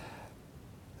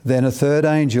 "Then a third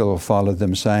angel followed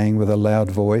them, saying with a loud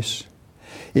voice,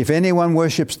 'If anyone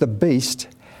worships the beast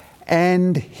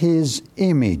and his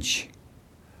image.'"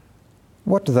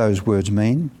 What do those words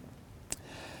mean?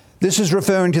 This is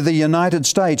referring to the United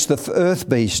States, the earth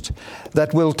beast,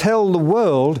 that will tell the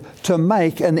world to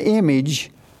make an image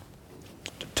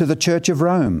to the Church of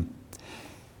Rome.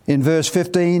 In verse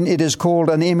 15, it is called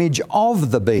an image of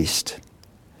the beast.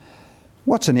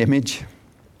 What's an image?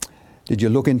 Did you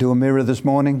look into a mirror this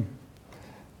morning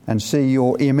and see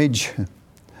your image?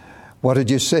 What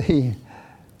did you see?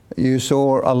 You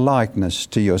saw a likeness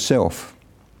to yourself.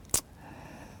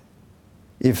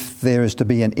 If there is to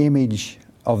be an image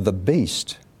of the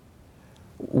beast,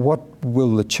 what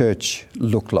will the church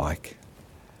look like?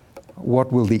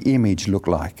 What will the image look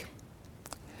like?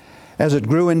 As it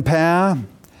grew in power,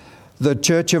 the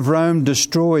Church of Rome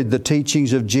destroyed the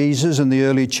teachings of Jesus and the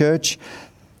early church,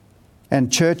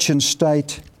 and church and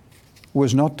state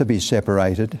was not to be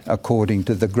separated according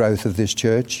to the growth of this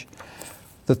church,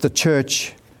 that the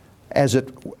church, as it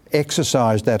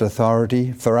exercised that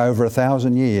authority for over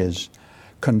 1,000 years,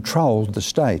 controlled the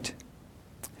state.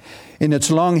 In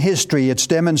its long history, it's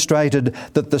demonstrated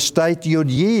that the state should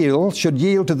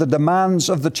yield to the demands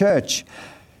of the church,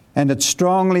 and it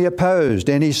strongly opposed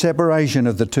any separation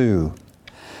of the two.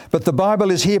 But the Bible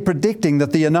is here predicting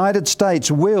that the United States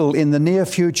will, in the near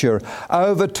future,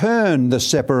 overturn the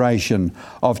separation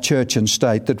of church and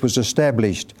state that was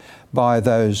established by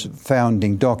those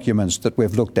founding documents that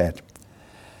we've looked at.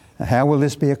 How will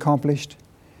this be accomplished?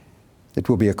 It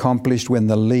will be accomplished when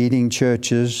the leading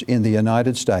churches in the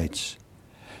United States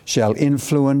shall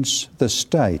influence the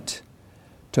state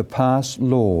to pass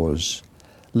laws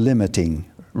limiting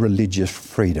religious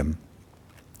freedom.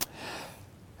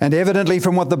 And evidently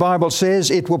from what the Bible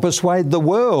says, it will persuade the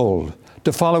world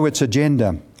to follow its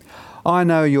agenda. I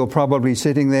know you're probably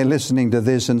sitting there listening to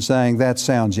this and saying, that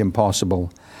sounds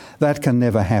impossible. That can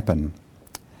never happen.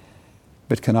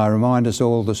 But can I remind us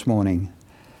all this morning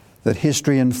that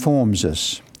history informs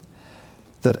us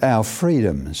that our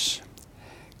freedoms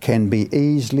can be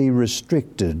easily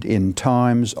restricted in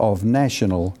times of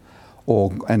national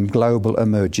and global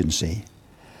emergency,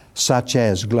 such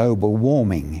as global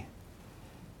warming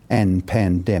and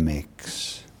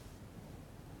pandemics.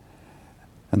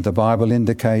 And the Bible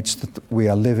indicates that we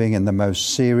are living in the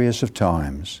most serious of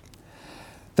times.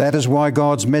 That is why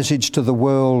God's message to the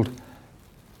world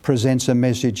presents a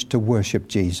message to worship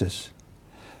Jesus.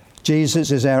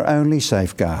 Jesus is our only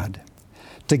safeguard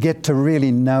to get to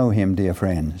really know Him, dear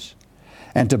friends,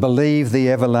 and to believe the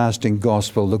everlasting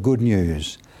gospel, the good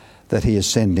news that He is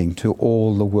sending to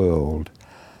all the world,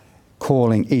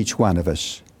 calling each one of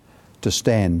us to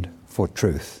stand for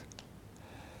truth.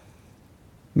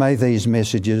 May these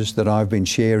messages that I've been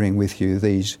sharing with you,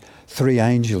 these three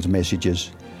angels'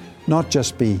 messages, not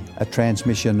just be a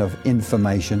transmission of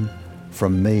information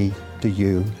from me to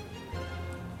you.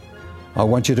 I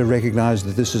want you to recognize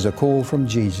that this is a call from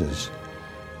Jesus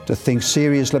to think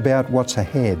seriously about what's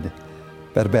ahead,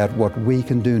 but about what we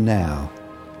can do now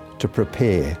to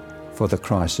prepare for the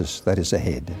crisis that is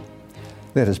ahead.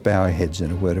 Let us bow our heads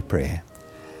in a word of prayer.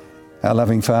 Our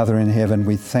loving Father in heaven,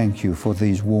 we thank you for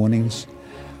these warnings.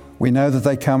 We know that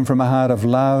they come from a heart of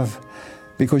love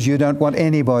because you don't want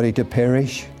anybody to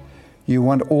perish. You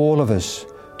want all of us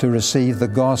to receive the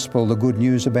gospel, the good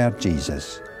news about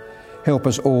Jesus. Help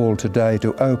us all today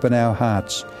to open our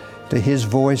hearts to His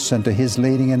voice and to His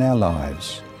leading in our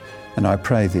lives. And I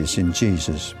pray this in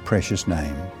Jesus' precious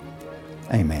name.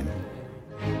 Amen.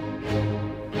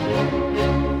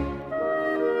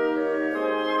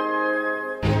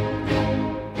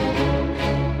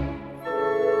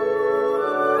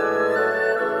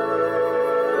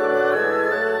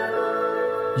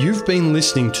 You've been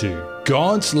listening to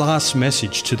God's Last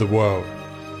Message to the World,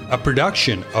 a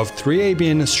production of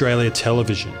 3ABN Australia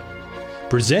Television,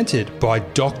 presented by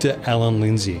Dr. Alan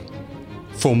Lindsay.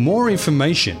 For more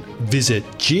information, visit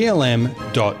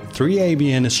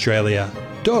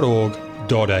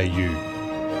glm.3abnaustralia.org.au.